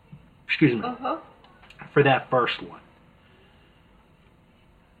 Excuse me. For that first one.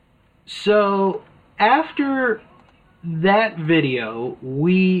 So, after that video,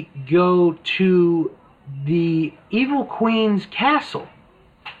 we go to the Evil Queen's castle.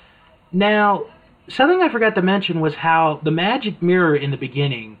 Now, something I forgot to mention was how the magic mirror in the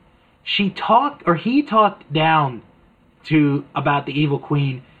beginning, he talked down about the Evil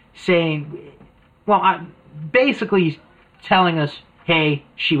Queen, saying, basically telling us, hey,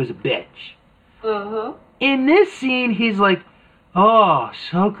 she was a bitch. In this scene, he's like, oh,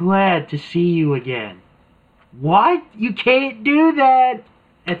 so glad to see you again. What? You can't do that.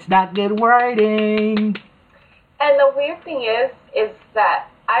 It's not good writing. And the weird thing is that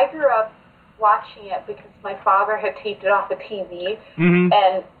I grew up watching it because my father had taped it off the TV.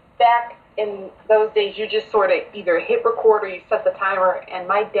 And back in those days, you just sort of either hit record or you set the timer. And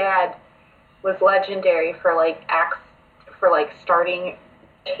my dad was legendary for starting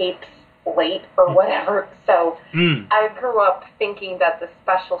tapes late or whatever. So I grew up thinking that the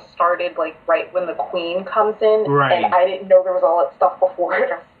special started right when the Queen comes in, right. And I didn't know there was all that stuff before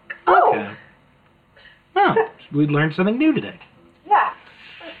it. Okay. Oh, we learned something new today. Yeah.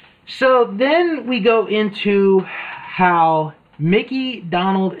 So then we go into how Mickey,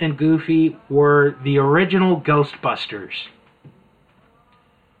 Donald, and Goofy were the original Ghostbusters.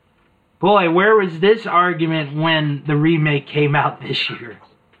 Boy, where was this argument when the remake came out this year?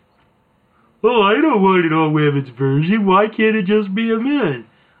 Oh, I don't want an all-women's version. Why can't it just be a men?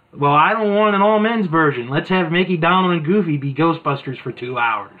 Well, I don't want an all-men's version. Let's have Mickey, Donald, and Goofy be Ghostbusters for 2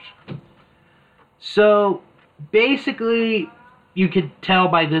 hours. So, basically, you could tell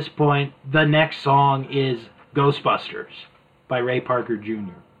by this point, the next song is Ghostbusters by Ray Parker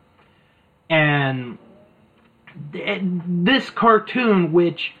Jr. And this cartoon,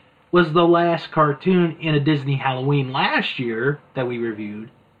 which was the last cartoon in a Disney Halloween last year that we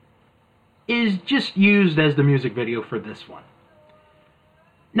reviewed, is just used as the music video for this one.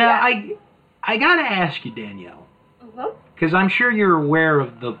 Now, I gotta ask you, Danielle, because I'm sure you're aware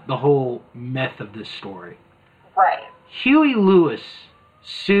of the whole myth of this story. Right. Huey Lewis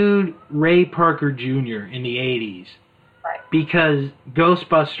sued Ray Parker Jr. in the 80s because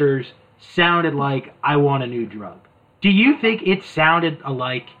Ghostbusters sounded like I Want a New Drug. Do you think it sounded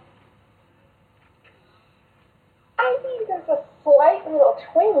alike? I mean, there's a slight little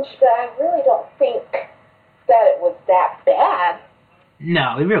twinge, but I really don't think that it was that bad.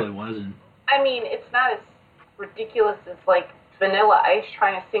 No, it really wasn't. I mean, it's not as ridiculous as, like, Vanilla Ice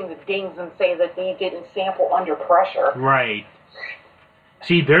trying to sing the dings and say that they didn't sample Under Pressure. Right.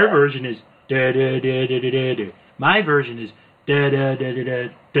 See, their version is da da da da da da da. My version is da da da da da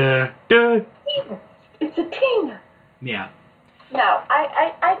da da. It's a ting. Yeah. No,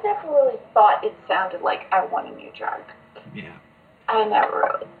 I never really thought it sounded like I Want a New Drug. Yeah. I never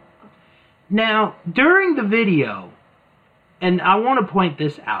really. Now, during the video, and I want to point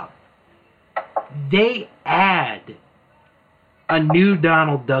this out, they add a new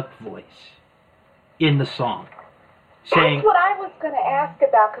Donald Duck voice in the song. Saying, that's what I was going to ask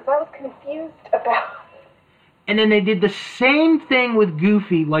about, because I was confused about it. And then they did the same thing with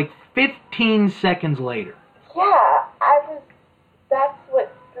Goofy like 15 seconds later. Yeah, that's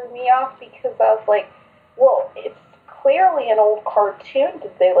what threw me off, because I was like, well, it's clearly an old cartoon.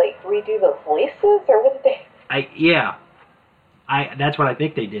 Did they, like, redo the voices, or what did they... That's what I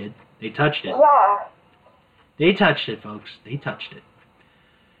think they did. They touched it. Yeah. They touched it, folks. They touched it.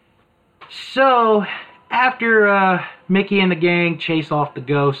 So, after Mickey and the gang chase off the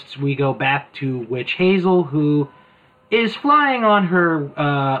ghosts, we go back to Witch Hazel, who is flying on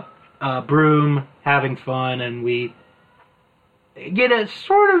her broom, having fun, and we get a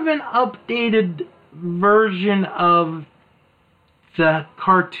sort of an updated version of the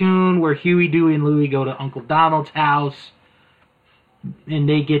cartoon where Huey, Dewey, and Louie go to Uncle Donald's house, and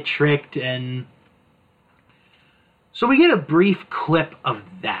they get tricked, and so we get a brief clip of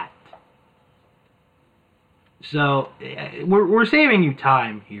that. So we're saving you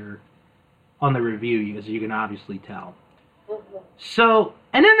time here on the review, as you can obviously tell. Mm-hmm. So,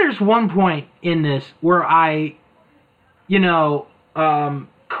 and then there's one point in this where I,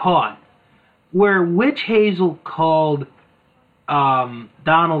 caught where Witch Hazel called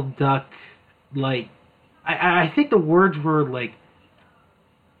Donald Duck, like, I think the words were like,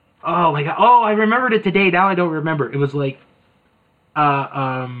 oh my god, oh, I remembered it today, now I don't remember. It was like,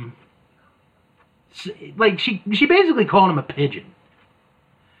 like she basically called him a pigeon.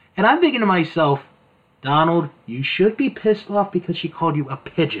 And I'm thinking to myself, Donald, you should be pissed off because she called you a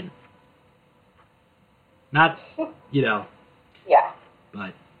pigeon. Not, Yeah.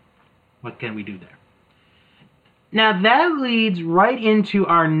 But what can we do there? Now that leads right into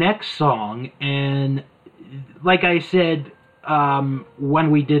our next song, and like I said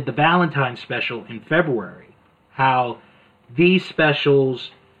when we did the Valentine special in February, how these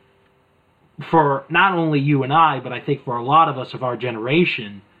specials, for not only you and I, but I think for a lot of us of our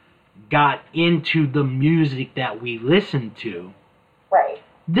generation, got into the music that we listened to. Right.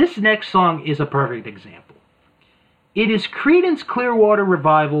 This next song is a perfect example. It is Creedence Clearwater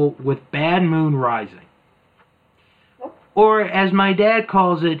Revival with Bad Moon Rising. Or, as my dad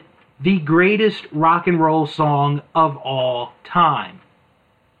calls it, the greatest rock and roll song of all time.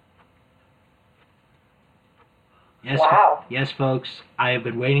 Yes, wow. Yes, folks, I have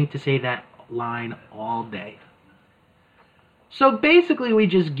been waiting to say that line all day. So basically we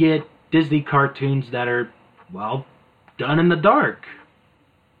just get Disney cartoons that are, well, done in the dark.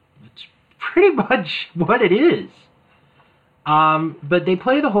 That's pretty much what it is. But they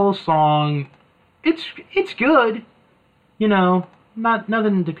play the whole song. It's good.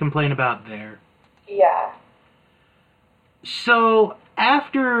 Nothing to complain about there. Yeah. So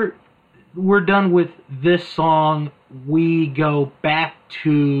after we're done with this song, we go back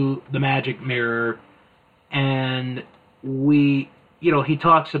to the Magic Mirror, and he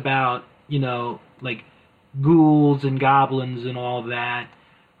talks about, like ghouls and goblins and all that,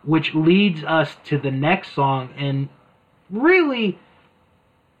 which leads us to the next song, and really,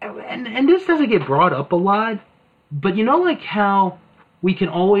 and this doesn't get brought up a lot, but like how we can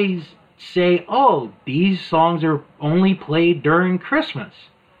always say, oh, these songs are only played during Christmas.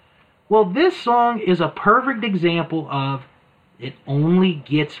 Well, this song is a perfect example of it only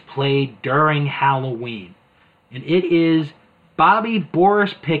gets played during Halloween. And it is Bobby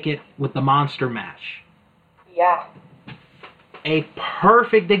Boris Pickett with the Monster Mash. Yeah. A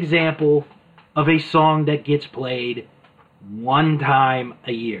perfect example of a song that gets played one time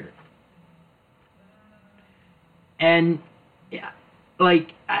a year. And,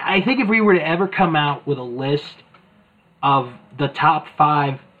 I think if we were to ever come out with a list of the top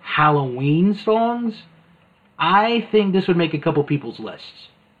 5 Halloween songs, I think this would make a couple people's lists.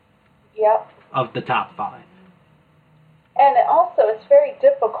 Yep. Of the top 5. And also, it's very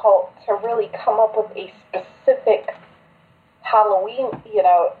difficult to really come up with a specific Halloween,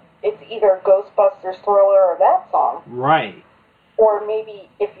 it's either Ghostbusters, Thriller, or that song. Right. Or maybe,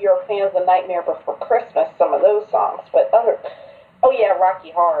 if you're a fan of The Nightmare Before Christmas, some of those songs. But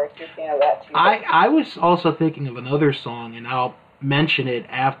Rocky Horror, if you're a fan of that too. I was also thinking of another song, and I'll mention it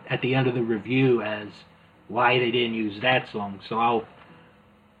at the end of the review as why they didn't use that song, so I'll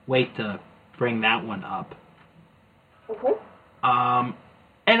wait to bring that one up. Mm-hmm.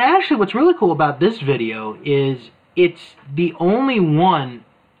 And actually, what's really cool about this video is it's the only one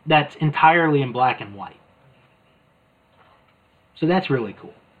that's entirely in black and white. So that's really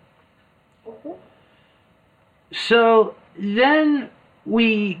cool. Mm-hmm. So then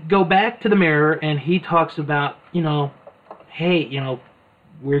we go back to the mirror, and he talks about, hey,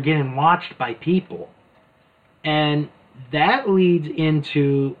 we're getting watched by people. And that leads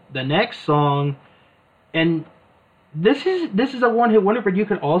into the next song, and this is a one-hit wonder, but you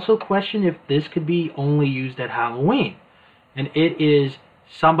could also question if this could be only used at Halloween. And it is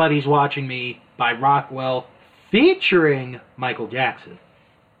Somebody's Watching Me by Rockwell featuring Michael Jackson.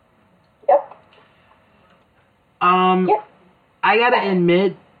 Yep. Yep. I gotta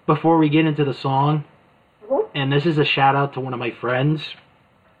admit, before we get into the song, Mm-hmm. and this is a shout out to one of my friends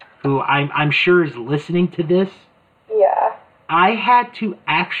who I'm sure is listening to this. Yeah. I had to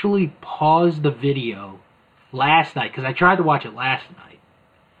actually pause the video last night, because I tried to watch it last night.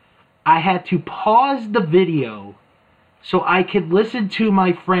 I had to pause the video so I could listen to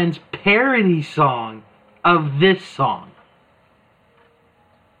my friend's parody song of this song.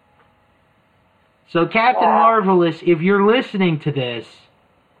 So Captain Marvelous, if you're listening to this,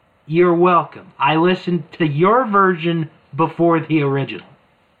 you're welcome. I listened to your version before the original.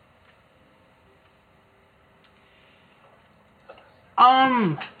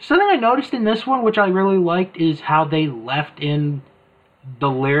 Something I noticed in this one, which I really liked, is how they left in the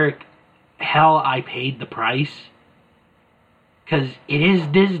lyric, "Hell, I paid the price." Because it is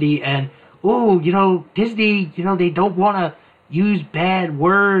Disney, and, Disney, they don't want to use bad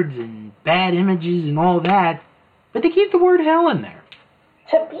words and bad images and all that, but they keep the word hell in there.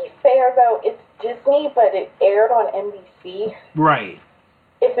 To be fair, though, it's Disney, but it aired on NBC. Right.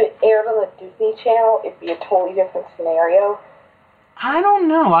 If it aired on the Disney Channel, it'd be a totally different scenario. I don't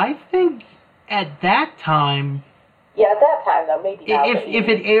know. I think at that time... Yeah, at that time, though, maybe not. If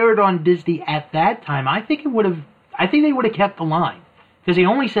it aired on Disney at that time, I think they would have kept the line. Because he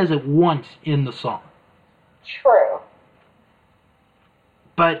only says it once in the song. True.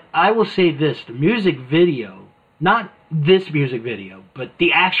 But I will say this, the music video, not this music video, but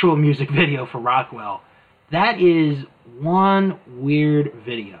the actual music video for Rockwell, that is one weird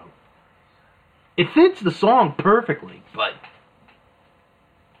video. It fits the song perfectly, but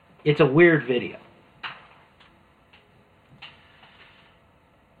it's a weird video.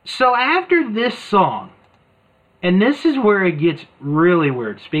 So after this song, and this is where it gets really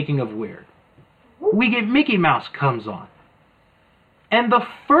weird, speaking of weird, we get Mickey Mouse comes on. And the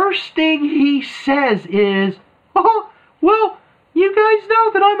first thing he says is, "Oh, well, you guys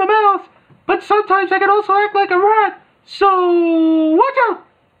know that I'm a mouse, but sometimes I can also act like a rat, so watch out!"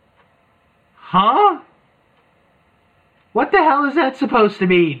 Huh? What the hell is that supposed to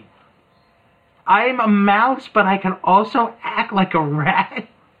mean? I'm a mouse, but I can also act like a rat?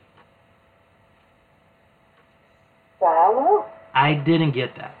 I don't know. I didn't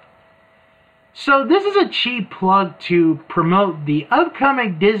get that. So this is a cheap plug to promote the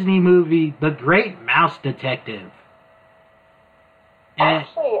upcoming Disney movie, The Great Mouse Detective.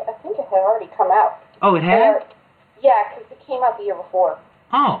 Actually, I think it had already come out. Oh, it had? Yeah, because it came out the year before.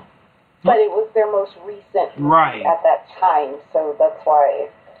 Oh. But it was their most recent movie at that time, so that's why.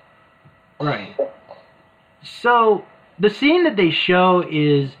 Right. So, the scene that they show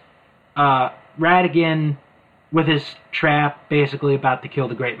is Ratigan with his trap, basically about to kill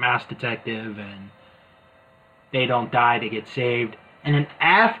the Great Mouse Detective, and they don't die, they get saved. And then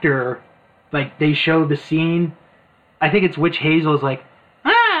after, they show the scene, I think it's Witch Hazel is like,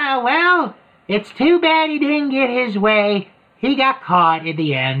 well, it's too bad he didn't get his way. He got caught in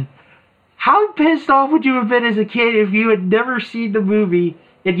the end. How pissed off would you have been as a kid if you had never seen the movie,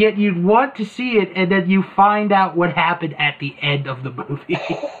 and yet you'd want to see it, and then you find out what happened at the end of the movie?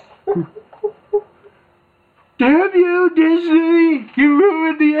 Damn you, Disney! You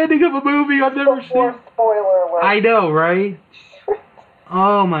ruined the ending of a movie I've never seen. Spoiler alert. I know, right?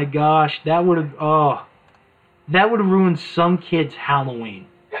 Oh my gosh, that would have ruined some kids' Halloween.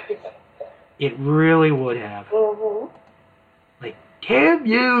 It really would have. Mm-hmm. Damn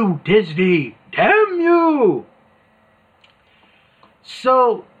you, Disney! Damn you!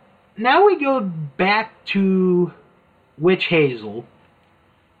 So, now we go back to Witch Hazel,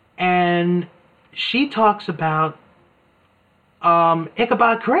 and she talks about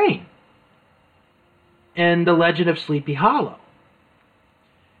Ichabod Crane and the Legend of Sleepy Hollow.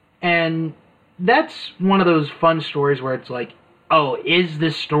 And that's one of those fun stories where it's like, oh, is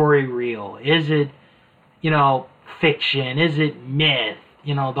this story real? Is it, fiction? Is it myth?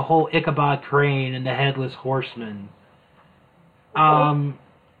 You know, the whole Ichabod Crane and the Headless Horseman. I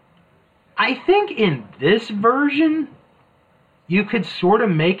think in this version, you could sort of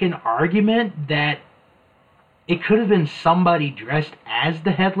make an argument that it could have been somebody dressed as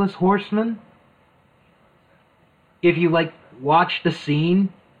the Headless Horseman. If you, like, watch the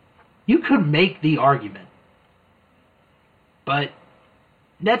scene, you could make the argument. But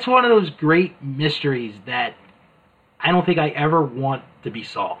that's one of those great mysteries that I don't think I ever want to be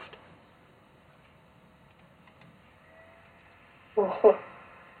solved.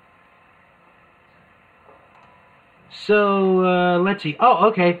 So, let's see. Oh,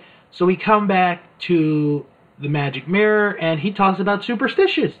 okay. So we come back to the magic mirror, and he talks about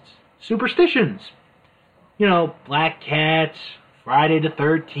superstitions. You know, black cats, Friday the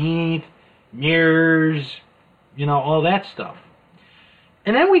 13th, mirrors, you know, all that stuff.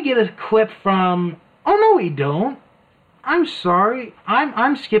 And then we get a clip from... Oh, no, we don't. I'm sorry.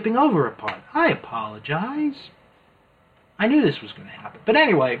 I'm skipping over a part. I apologize. I knew this was going to happen. But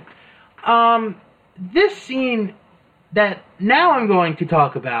anyway, this scene that now I'm going to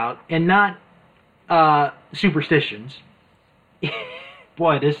talk about, and not superstitions.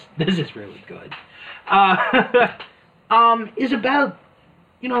 Boy, this is really good. Is about,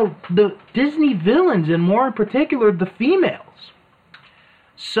 you know, the Disney villains, and more in particular, the females.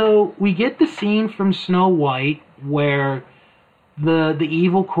 So we get the scene from Snow White where the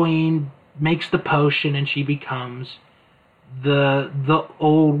evil queen makes the potion and she becomes the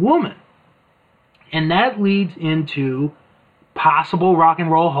old woman. And that leads into possible Rock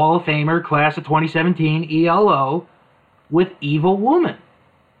and Roll Hall of Famer, class of 2017, ELO, with Evil Woman.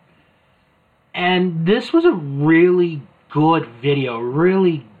 And this was a really good video,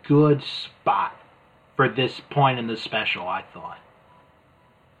 really good spot for this point in the special, I thought.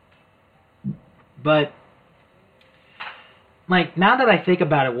 But, like, now that I think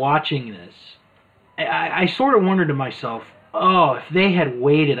about it watching this, I sort of wondered to myself, oh, if they had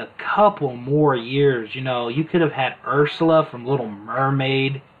waited a couple more years, you know, you could have had Ursula from Little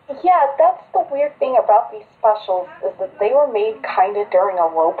Mermaid. Yeah, that's the weird thing about these specials, is that they were made kind of during a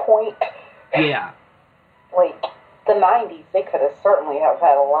low point. Yeah. Like, the 90s, they could have certainly have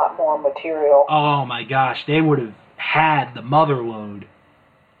had a lot more material. Oh my gosh, they would have had the mother load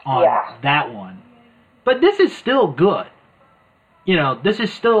on that one. But this is still good. You know, this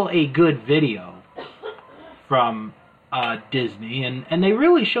is still a good video from Disney, and they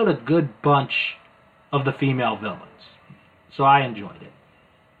really showed a good bunch of the female villains. So I enjoyed it.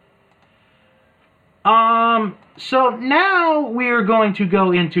 So now we are going to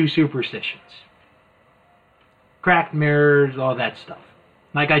go into superstitions. Cracked mirrors, all that stuff.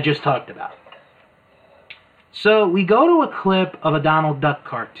 Like I just talked about. So we go to a clip of a Donald Duck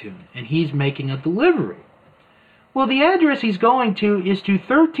cartoon, and he's making a delivery. Well, the address he's going to is to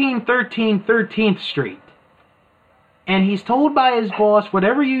 1313 13th Street. And he's told by his boss,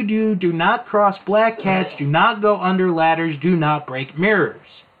 whatever you do, do not cross black cats, do not go under ladders, do not break mirrors.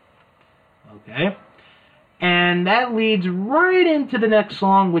 Okay? And that leads right into the next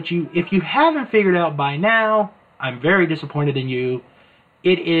song, which if you haven't figured out by now, I'm very disappointed in you.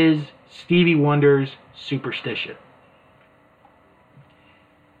 It is Stevie Wonder's Superstition.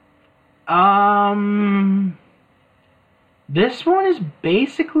 This one is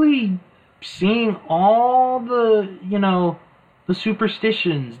basically seeing all the, you know, the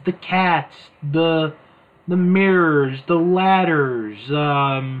superstitions, the cats, the mirrors, the ladders,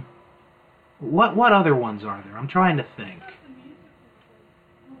 what other ones are there? I'm trying to think.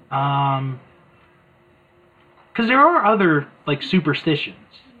 Because there are other, like, superstitions.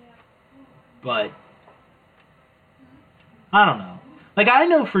 But I don't know. Like, I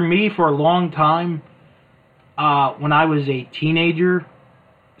know for me, for a long time, when I was a teenager,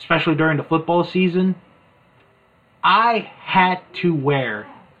 especially during the football season, I had to wear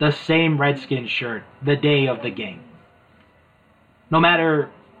the same Redskins shirt the day of the game. No matter,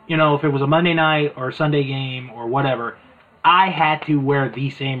 you know, if it was a Monday night or a Sunday game or whatever, I had to wear the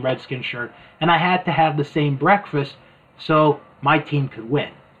same Redskins shirt, and I had to have the same breakfast so my team could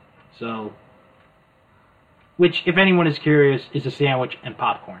win. So, which, if anyone is curious, is a sandwich and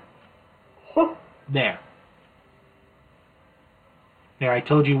popcorn. There, I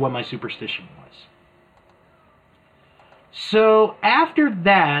told you what my superstition was. So, after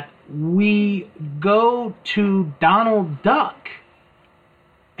that, we go to Donald Duck.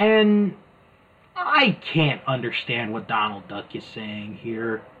 And I can't understand what Donald Duck is saying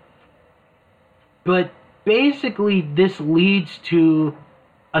here. But basically, this leads to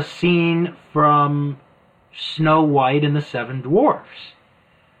a scene from Snow White and the Seven Dwarfs,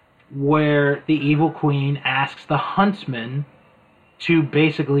 where the evil queen asks the huntsman to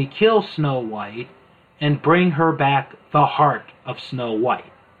basically kill Snow White and bring her back the heart of Snow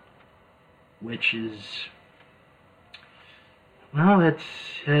White. Which is... well, it's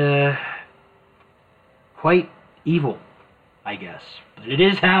quite evil, I guess. But it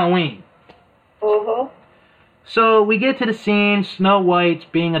is Halloween. Mm-hmm. So we get to the scene, Snow White's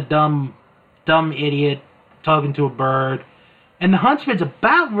being a dumb idiot, talking to a bird, and the huntsman's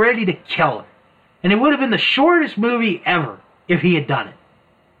about ready to kill her. And it would have been the shortest movie ever if he had done it.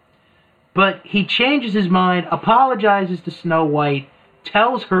 But he changes his mind, apologizes to Snow White,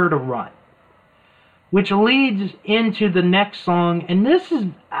 tells her to run. Which leads into the next song, and this is,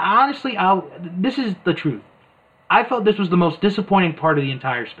 honestly, this is the truth. I felt this was the most disappointing part of the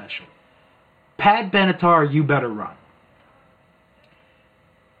entire special. Pat Benatar, You Better Run.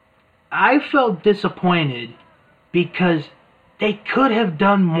 I felt disappointed because they could have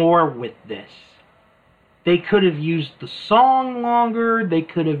done more with this. They could have used the song longer, they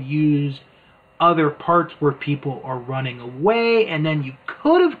could have used other parts where people are running away, and then you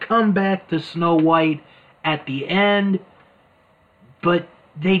could have come back to Snow White at the end, but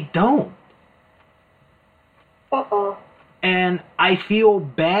they don't. And I feel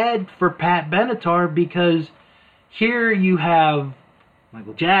bad for Pat Benatar because here you have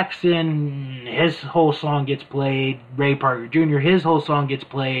Michael Jackson, his whole song gets played, Ray Parker Jr., his whole song gets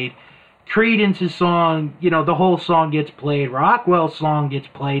played, Creedence's song, the whole song gets played, Rockwell's song gets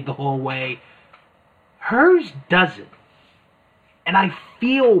played the whole way. Hers doesn't. And I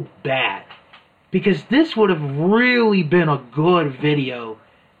feel bad because this would have really been a good video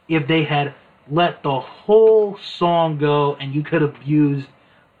if they had let the whole song go and you could have used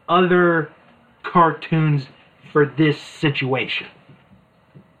other cartoons for this situation.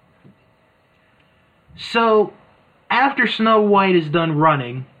 So, after Snow White is done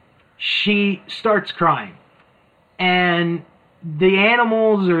running, she starts crying. And the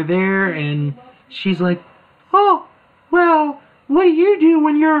animals are there and she's like, "Oh, well, what do you do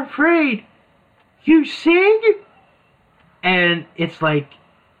when you're afraid? You sing?" And it's like,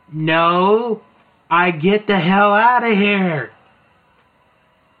 "No, I get the hell out of here."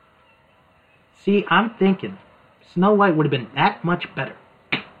 See, I'm thinking Snow White would have been that much better.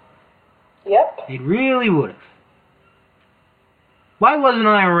 Yep. It really would have. Why wasn't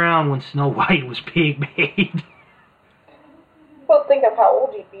I around when Snow White was being made? Well, think of how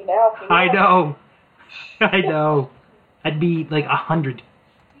old you'd be now. If you I know. I know. I'd be like 100.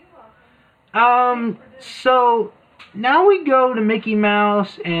 So now we go to Mickey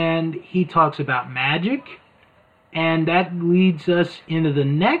Mouse and he talks about magic. And that leads us into the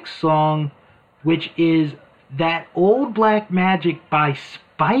next song, which is That Old Black Magic by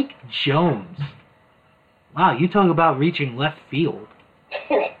Spike Jones. Wow, you talk about reaching left field.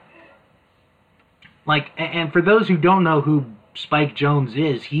 And for those who don't know who Spike Jones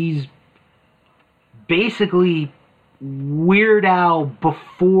is, he's basically Weird Al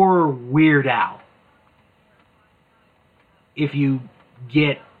before Weird Al. If you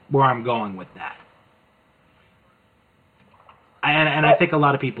get where I'm going with that. And I think a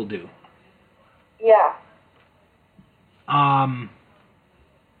lot of people do. Yeah.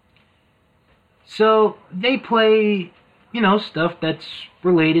 So they play, stuff that's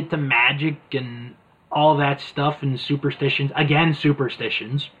related to magic and all that stuff and superstitions. Again,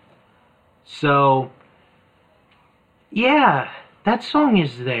 superstitions. So, yeah, that song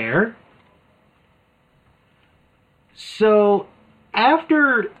is there. So,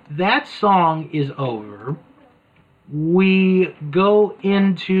 after that song is over, we go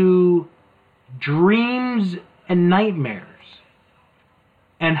into dreams and nightmares.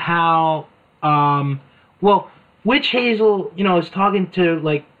 And how, Witch Hazel, is talking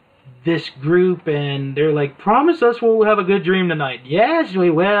to, this group, and they're like, "Promise us we'll have a good dream tonight." "Yes,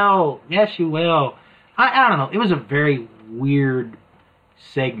 we will. Yes, you will." I don't know. It was a very weird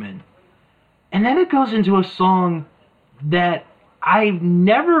segment. And then it goes into a song that I've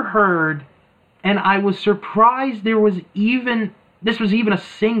never heard, and I was surprised this was even a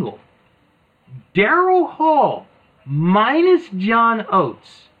single. Daryl Hall, minus John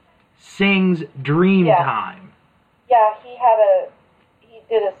Oates, sings Dreamtime. Yeah, he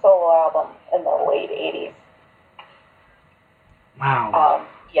did a solo album in the late 80s. Wow.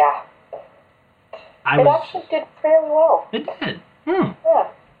 Yeah. It actually did fairly well. It did. Yeah.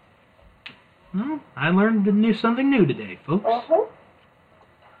 Well, I learned something new today, folks. Mm-hmm.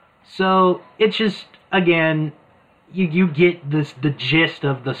 So, it's just, again, you get the gist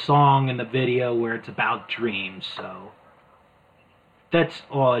of the song and the video where it's about dreams, so that's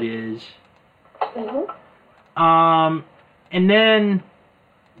all it is. Mm-hmm. And then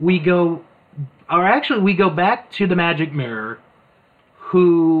we go back to the Magic Mirror,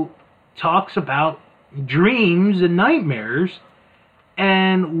 who talks about dreams and nightmares,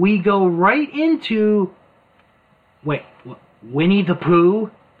 and we go right into Winnie the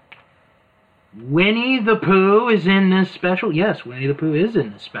Pooh. Winnie the Pooh is in this special. Yes, Winnie the Pooh is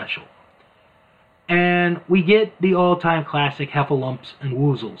in this special. And we get the all-time classic Heffalumps and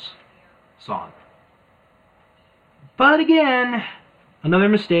Woozles song. But again, another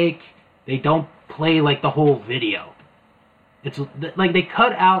mistake, they don't play like the whole video. It's like they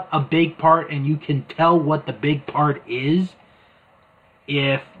cut out a big part and you can tell what the big part is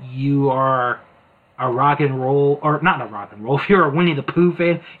if you are a rock and roll, or not a rock and roll, if you're a Winnie the Pooh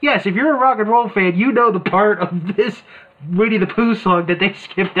fan. Yes, if you're a rock and roll fan, you know the part of this Winnie the Pooh song that they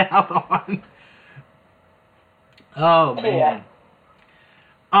skipped out on. Oh, man.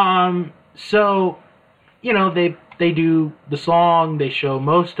 So, you know, they do the song, they show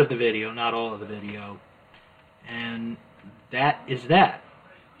most of the video, not all of the video, and that is that.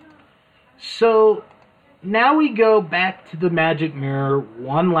 So, now we go back to the Magic Mirror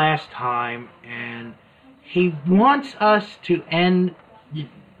one last time, and he wants us to end,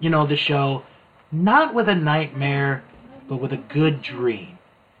 you know, the show not with a nightmare, but with a good dream.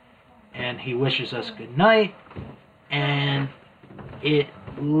 And he wishes us good night, and it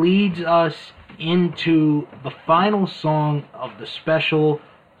leads us into the final song of the special,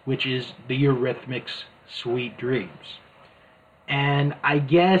 which is the Eurythmics' Sweet Dreams. And I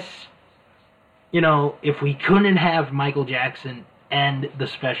guess, you know, if we couldn't have Michael Jackson end the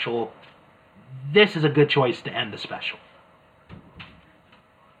special, this is a good choice to end the special.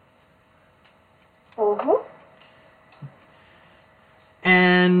 Mm-hmm.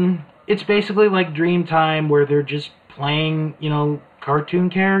 And it's basically like Dreamtime, where they're just playing, you know, cartoon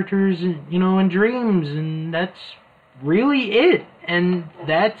characters, you know, in dreams, and that's really it. And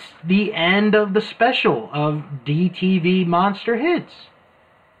that's the end of the special of DTV Monster Hits.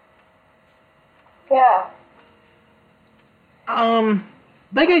 Yeah.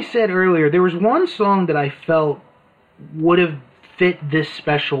 Like I said earlier, there was one song that I felt would have fit this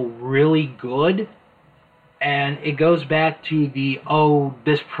special really good, and it goes back to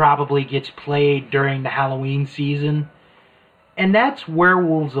this probably gets played during the Halloween season, and that's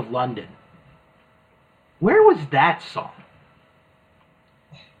Werewolves of London. Where was that song?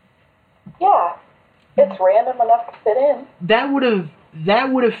 Yeah. It's random enough to fit in. That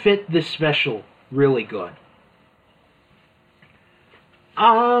would have fit this special really good.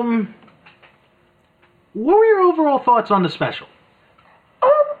 What were your overall thoughts on the special?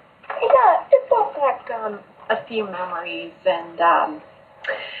 Yeah, it brought back a few memories, and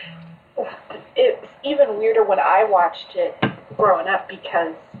it's even weirder when I watched it growing up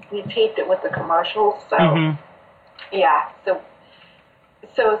because we taped it with the commercials. So yeah, so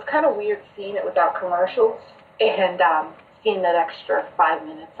it's kind of weird seeing it without commercials and seeing that extra 5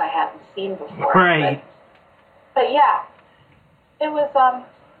 minutes I hadn't seen before. Right. But yeah, it was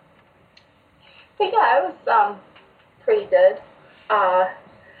pretty good.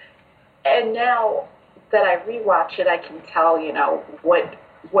 And now that I rewatch it, I can tell, you know,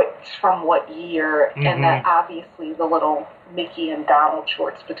 what's from what year, and that obviously the little Mickey and Donald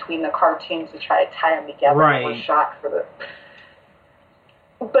shorts between the cartoons to try to tie them together were shot for the.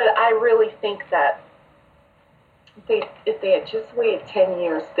 But I really think that if they had just waited 10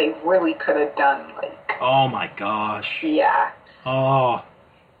 years, they really could have done, like... Oh, my gosh. Yeah. Oh.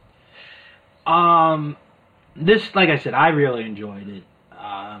 This, like I said, I really enjoyed it.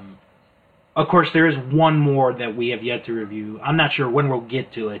 Of course, there is one more that we have yet to review. I'm not sure when we'll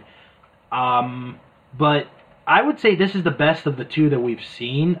get to it. But I would say this is the best of the two that we've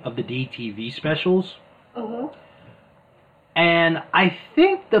seen of the DTV specials. Mm-hmm. And I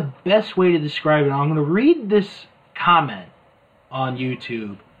think the best way to describe it, I'm going to read this comment on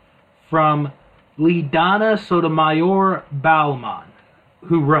YouTube from Lidana Sotomayor Bauman,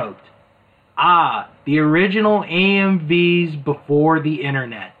 who wrote, the original AMVs before the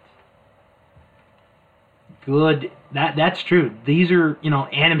internet. Good. That's true. These are, you know,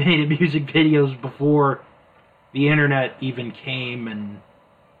 animated music videos before the internet even came, and,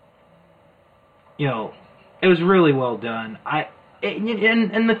 you know, it was really well done.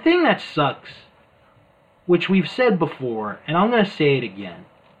 And the thing that sucks, which we've said before, and I'm going to say it again,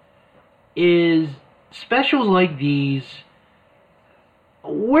 is specials like these,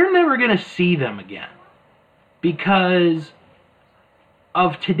 we're never going to see them again. Because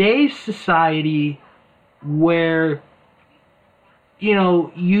of today's society where, you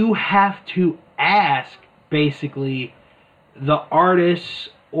know, you have to ask, basically, the artists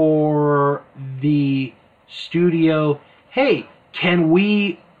or the studio, hey, can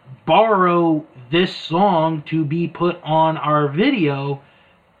we borrow this song to be put on our video,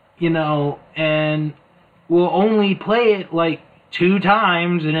 and we'll only play it like 2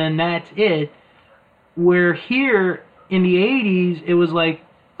 times and then that's it. Where here in the 80s, it was like,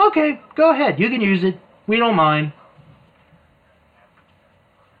 okay, go ahead, you can use it, we don't mind.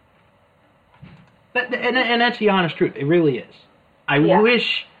 And that's the honest truth. It really is. I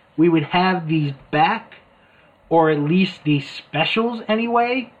wish we would have these back, or at least these specials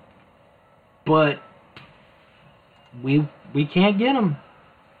anyway. But we can't get them.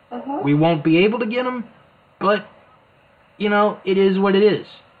 We won't be able to get them. But it is what it is,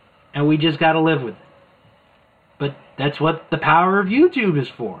 and we just got to live with it. But that's what the power of YouTube is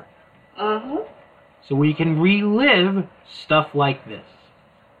for. So we can relive stuff like this.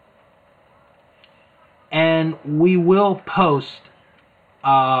 And we will post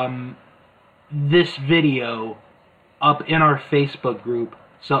this video up in our Facebook group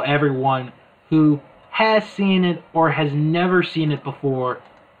so everyone who has seen it or has never seen it before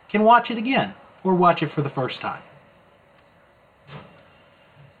can watch it again or watch it for the first time.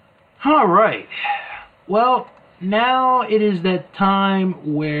 Alright. Well, now it is that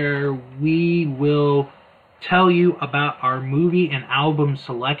time where we will tell you about our movie and album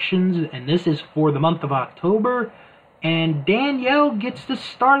selections, and this is for the month of October, and Danielle gets to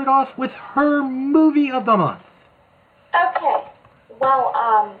start it off with her movie of the month. Okay, well,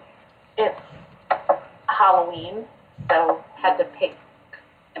 it's Halloween, so had to pick,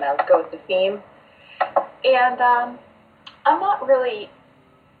 go with the theme, and I'm not really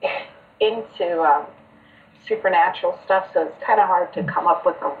into supernatural stuff, so it's kind of hard to come up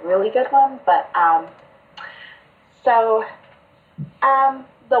with a really good one, but So,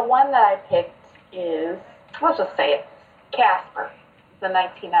 the one that I picked is, let's just say it's Casper, the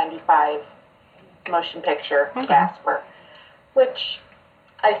 1995 motion picture, Casper, which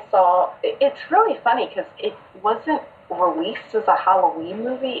I saw. It's really funny because it wasn't released as a Halloween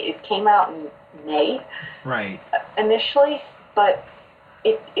movie. It came out in May, initially, but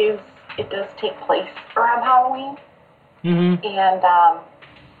it does take place around Halloween, and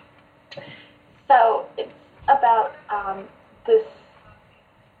so it's about this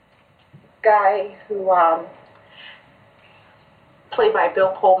guy who played by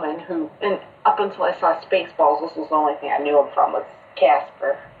Bill Pullman, who, and up until I saw Spaceballs, this was the only thing I knew him from, was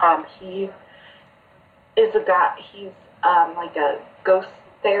Casper. He is a guy, he's like a ghost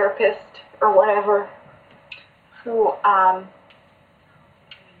therapist or whatever, who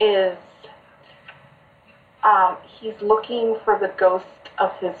is he's looking for the ghost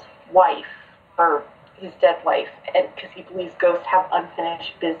of his wife, or his dead wife, and because he believes ghosts have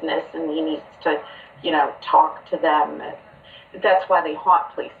unfinished business and he needs to, talk to them. And that's why they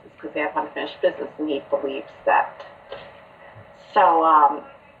haunt places, because they have unfinished business, and he believes that. So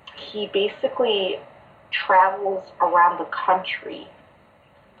he basically travels around the country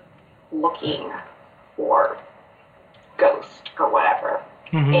looking for ghosts or whatever.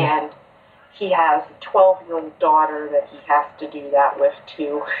 And he has a 12-year-old daughter that he has to do that with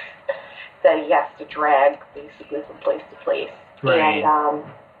too, that he has to drag basically from place to place. Right. And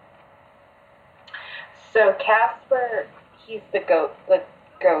so Casper, he's the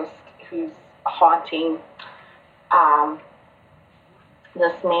ghost who's haunting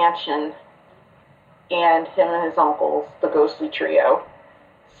this mansion, and him and his uncles, the ghostly trio.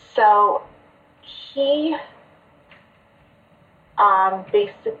 So he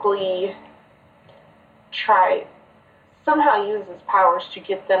basically somehow use his powers to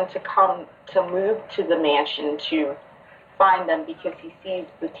get them to move to the mansion to find them, because he sees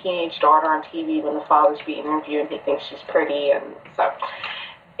the teenage daughter on TV when the father's being interviewed, and he thinks she's pretty, and so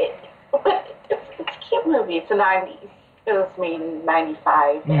but it's a cute movie. It's the 90s. It was made in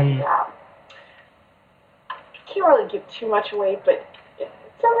 95, and I can't really give too much away, but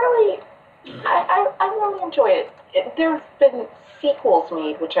it's a really, I really enjoy it. There's been sequels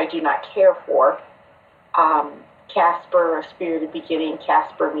made, which I do not care for. Casper, A Spirited Beginning,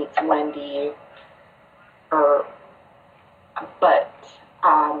 Casper Meets Wendy, but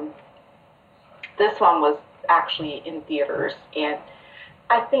this one was actually in theaters, and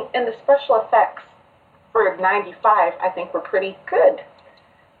I think, and the special effects for 95, I think, were pretty good,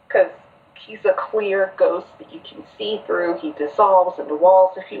 because he's a clear ghost that you can see through. He dissolves into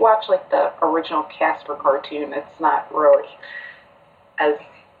walls. If you watch like the original Casper cartoon, it's not really as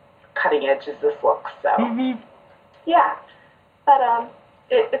cutting edge as this looks. So yeah, but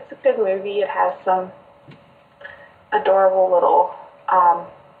it's a good movie. It has some adorable little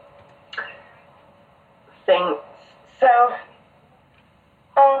things. So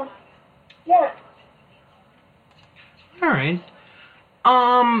yeah. All right.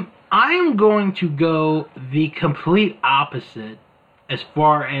 am going to go the complete opposite as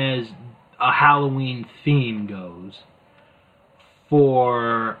far as a Halloween theme goes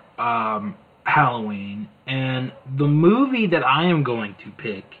for Halloween. And the movie that I am going to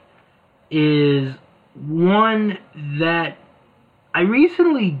pick is one that I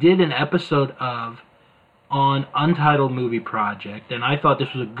recently did an episode of on Untitled Movie Project, and I thought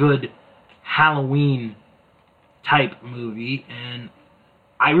this was a good Halloween type movie, and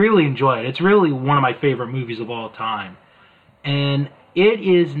I really enjoy it. It's really one of my favorite movies of all time. And it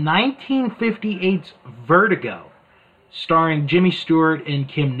is 1958's Vertigo, starring Jimmy Stewart and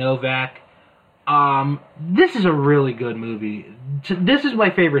Kim Novak. This is a really good movie. This is my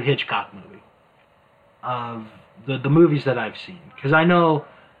favorite Hitchcock movie of the movies that I've seen. Because I know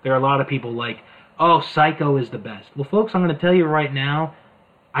there are a lot of people like, oh, Psycho is the best. Well, folks, I'm going to tell you right now,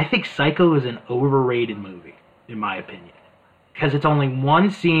 I think Psycho is an overrated movie, in my opinion. Because it's only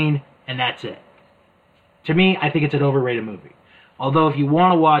one scene, and that's it. To me, I think it's an overrated movie. Although, if you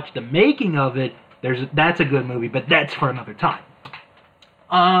want to watch the making of it, that's a good movie, but that's for another time.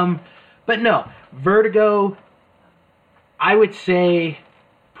 But no, Vertigo, I would say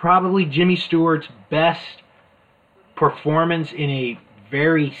probably Jimmy Stewart's best performance in a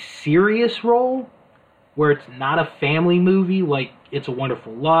very serious role, where it's not a family movie like It's a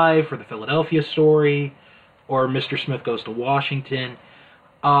Wonderful Life or The Philadelphia Story or Mr. Smith Goes to Washington.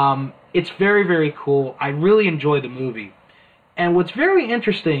 It's very, very cool. I really enjoy the movie. And what's very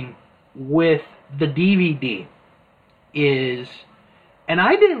interesting with the DVD is, and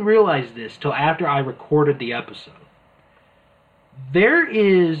I didn't realize this till after I recorded the episode, there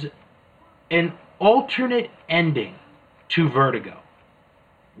is an alternate ending to Vertigo,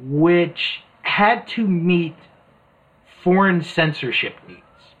 which had to meet foreign censorship needs.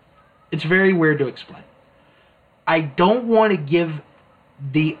 It's very weird to explain. I don't want to give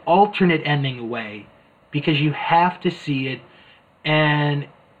the alternate ending away because you have to see it, and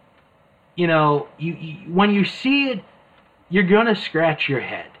you know, you when you see it, you're gonna scratch your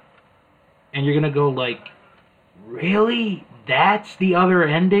head, and you're gonna go like, really? That's the other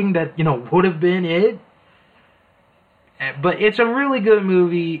ending that, you know, would have been it? But it's a really good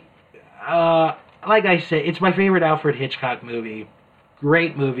movie. Like I said, it's my favorite Alfred Hitchcock movie.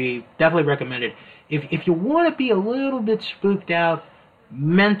 Great movie. Definitely recommend it. If you want to be a little bit spooked out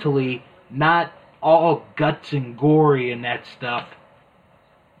mentally, not all guts and gory and that stuff,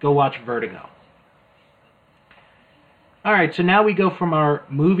 go watch Vertigo. Alright, so now we go from our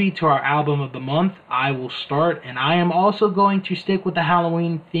movie to our album of the month. I will start, and I am also going to stick with the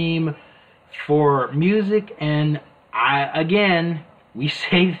Halloween theme for music. And again, we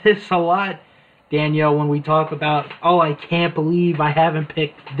say this a lot, Danielle, when we talk about, oh, I can't believe I haven't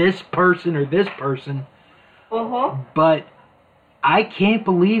picked this person or this person. But I can't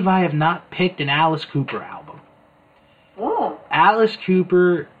believe I have not picked an Alice Cooper album. Alice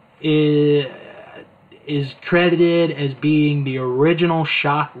Cooper is credited as being the original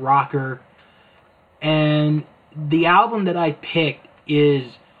shock rocker, and the album that I picked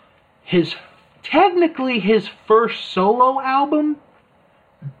is technically his first solo album,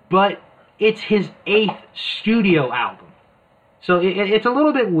 but it's his 8th studio album. So it's a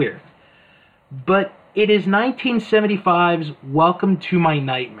little bit weird. But it is 1975's Welcome to My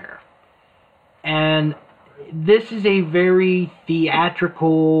Nightmare. And this is a very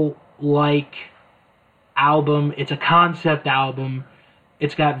theatrical-like album. It's a concept album.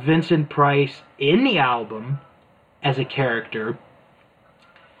 It's got Vincent Price in the album as a character.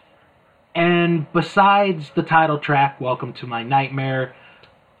 And besides the title track, Welcome to My Nightmare,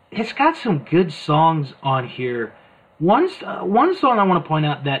 it's got some good songs on here. One song I want to point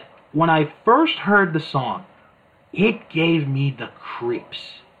out that when I first heard the song, it gave me the creeps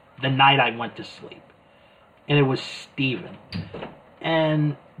the night I went to sleep. And it was Steven.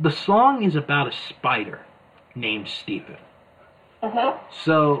 And the song is about a spider named Steven.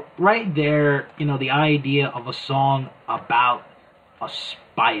 So right there, you know, the idea of a song about a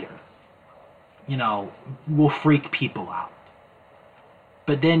spider, you know, will freak people out.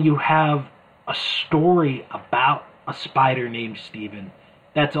 But then you have a story about a spider named Steven.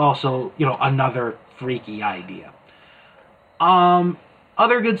 That's also, you know, another freaky idea.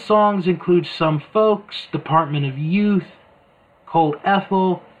 Other good songs include Some Folks, Department of Youth, Cold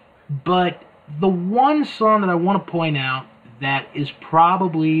Ethel, but the one song that I want to point out that is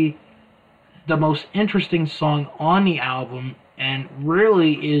probably the most interesting song on the album, and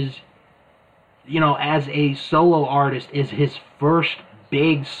really is, you know, as a solo artist, is his first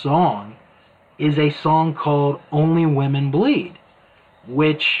big song, is a song called Only Women Bleed,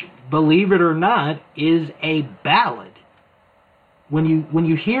 which, believe it or not, is a ballad. when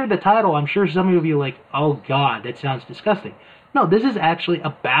you hear the title, I'm sure some of you are like, oh God, that sounds disgusting. No, this is actually a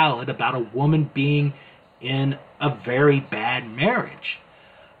ballad about a woman being in a very bad marriage.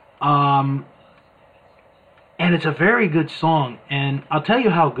 And it's a very good song, and I'll tell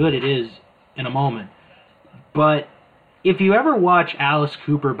you how good it is in a moment. But if you ever watch Alice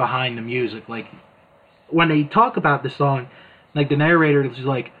Cooper behind the music, like when they talk about the song, like the narrator is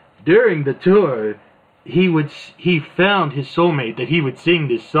like, during the tour, he found his soulmate that he would sing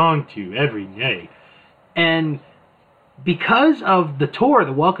this song to every night. And because of the tour,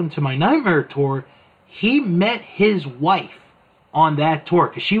 the Welcome to My Nightmare tour, he met his wife on that tour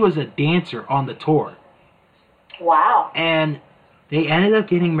because she was a dancer on the tour. Wow. And they ended up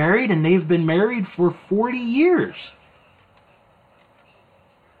getting married, and they've been married for 40 years.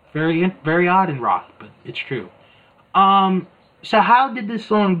 Very, very odd in rock, but it's true. So how did this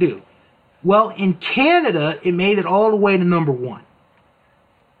song do? Well, in Canada, it made it all the way to number 1.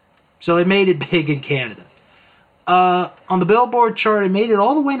 So it made it big in Canada. On the Billboard chart, it made it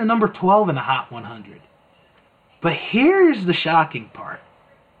all the way to number 12 in the Hot 100. But here's the shocking part.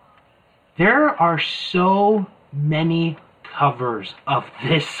 There are so many covers of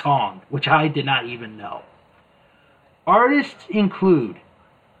this song, which I did not even know. Artists include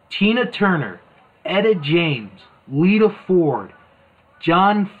Tina Turner, Etta James, Lita Ford,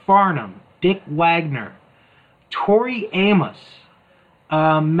 John Farnham, Dick Wagner, Tori Amos,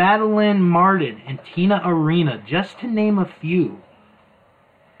 Madeline Martin, and Tina Arena, just to name a few.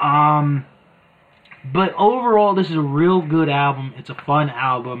 But overall, this is a real good album. It's a fun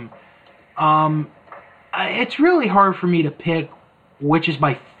album. It's really hard for me to pick which is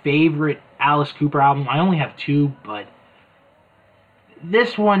my favorite Alice Cooper album. I only have 2, but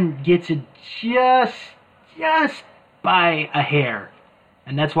this one gets it just by a hair.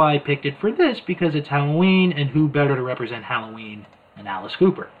 And that's why I picked it for this, because it's Halloween, and who better to represent Halloween than Alice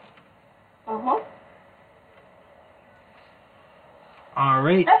Cooper? Uh-huh.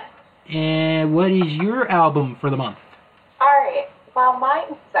 Alright. And what is your album for the month? Alright. Well,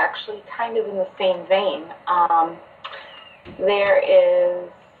 mine is actually kind of in the same vein. There is...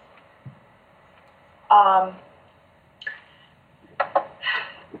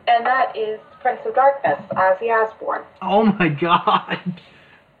 and that is Prince of Darkness, Ozzy Osbourne. Oh my God.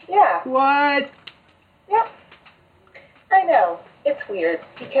 Yeah. What? Yep. I know. It's weird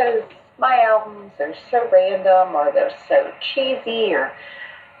because my albums are so random or they're so cheesy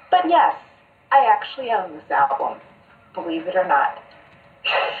but yes, I actually own this album, believe it or not.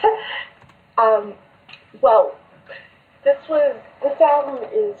 Well, this album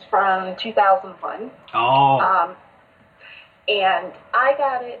is from 2001. Oh. And I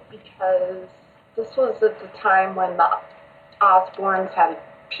got it because this was at the time when the Osbournes had a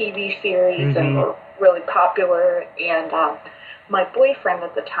TV series and were really popular, and my boyfriend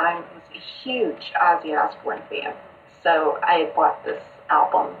at the time was a huge Ozzy Osbourne fan, so I had bought this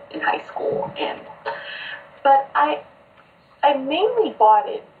album in high school, but I mainly bought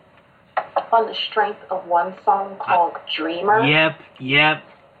it on the strength of one song called Dreamer. Yep.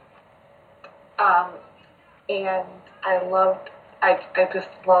 And I just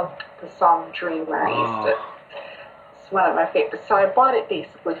loved the song Dreamer. It's one of my favorites. So I bought it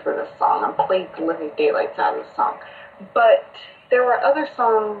basically for this song and played the living daylights out of the song. But there were other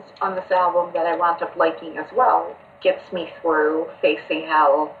songs on this album that I wound up liking as well. Gets Me Through, Facing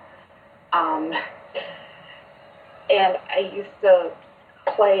Hell. And I used to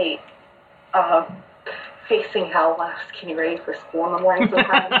play Facing Hell when I was getting ready for school in the morning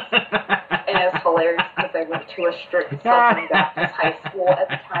sometimes. And it was hilarious because I went to a strict Southern Baptist high school at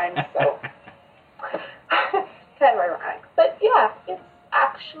the time, so kind of ironic. But yeah, it's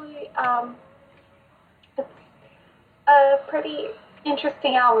actually it's a pretty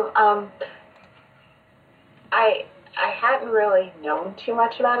interesting album. I hadn't really known too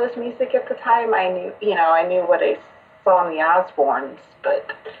much about his music at the time. I knew what I saw in the Osbournes,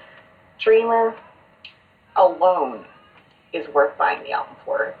 but Dreamer alone is worth buying the album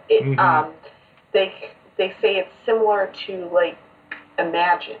for. It they say it's similar to like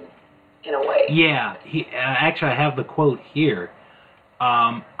Imagine in a way. Yeah, actually I have the quote here.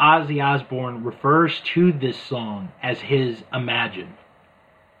 Ozzy Osbourne refers to this song as his Imagine.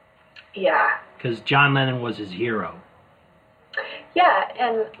 Yeah. Because John Lennon was his hero. Yeah,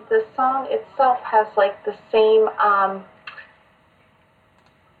 and the song itself has like the same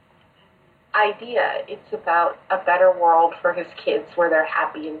idea. It's about a better world for his kids where they're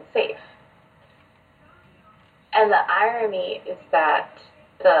happy and safe. And the irony is that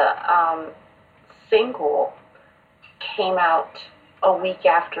the single came out a week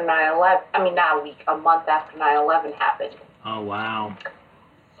after 9/11. I mean, not a week, a month after 9/11 happened. Oh, wow.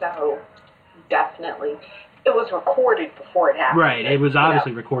 So, definitely. It was recorded before it happened. Right, it was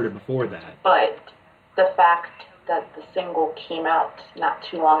obviously recorded before that. But the fact that the single came out not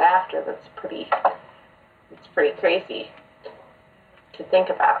too long after, it's pretty crazy to think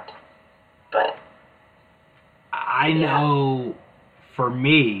about. But I know for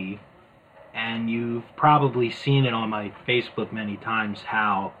me, and you've probably seen it on my Facebook many times,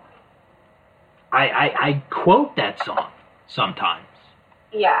 how I quote that song sometimes.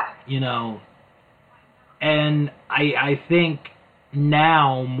 yeah. You know, and I think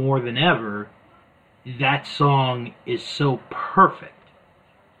now more than ever, that song is so perfect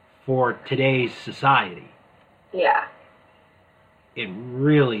for today's society. Yeah. It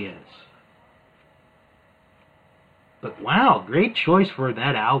really is. But wow, great choice for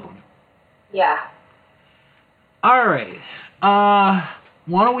that album. Yeah. Alright, why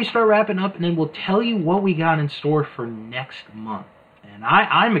don't we start wrapping up and then we'll tell you what we got in store for next month. And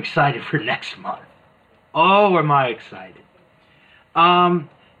I'm excited for next month. Oh, am I excited.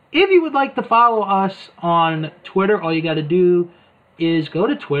 If you would like to follow us on Twitter, all you got to do is go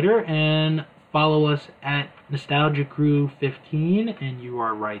to Twitter and follow us at Nostalgia Crew 15, and you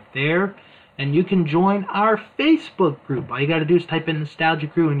are right there. And you can join our Facebook group. All you got to do is type in Nostalgia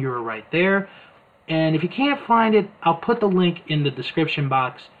Crew, and you're right there. And if you can't find it, I'll put the link in the description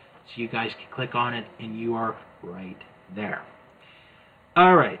box so you guys can click on it, and you are right there.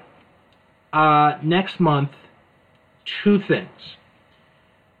 All right. Next month, two things.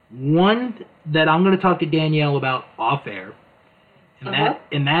 One that I'm going to talk to Danielle about off air,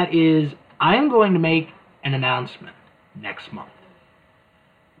 and that is I'm going to make an announcement next month,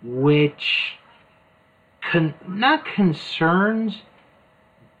 which not concerns,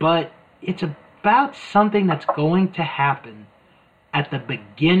 but it's about something that's going to happen at the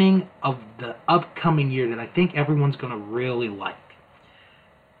beginning of the upcoming year that I think everyone's going to really like.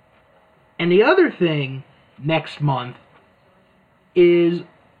 And the other thing next month is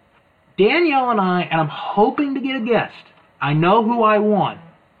Danielle and I'm hoping to get a guest. I know who I want.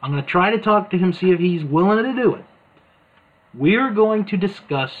 I'm going to try to talk to him, see if he's willing to do it. We are going to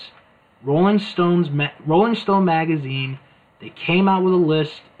discuss Rolling Stone magazine. They came out with a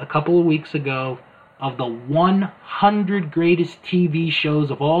list a couple of weeks ago of the 100 greatest TV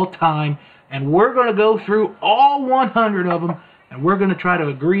shows of all time, and we're going to go through all 100 of them, and we're going to try to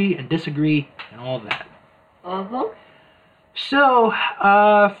agree and disagree and all that. So,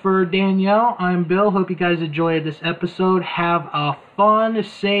 for Danielle, I'm Bill. Hope you guys enjoyed this episode. Have a fun,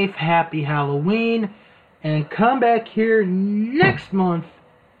 safe, happy Halloween. And come back here next month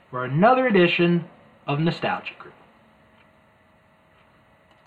for another edition of Nostalgia Crew.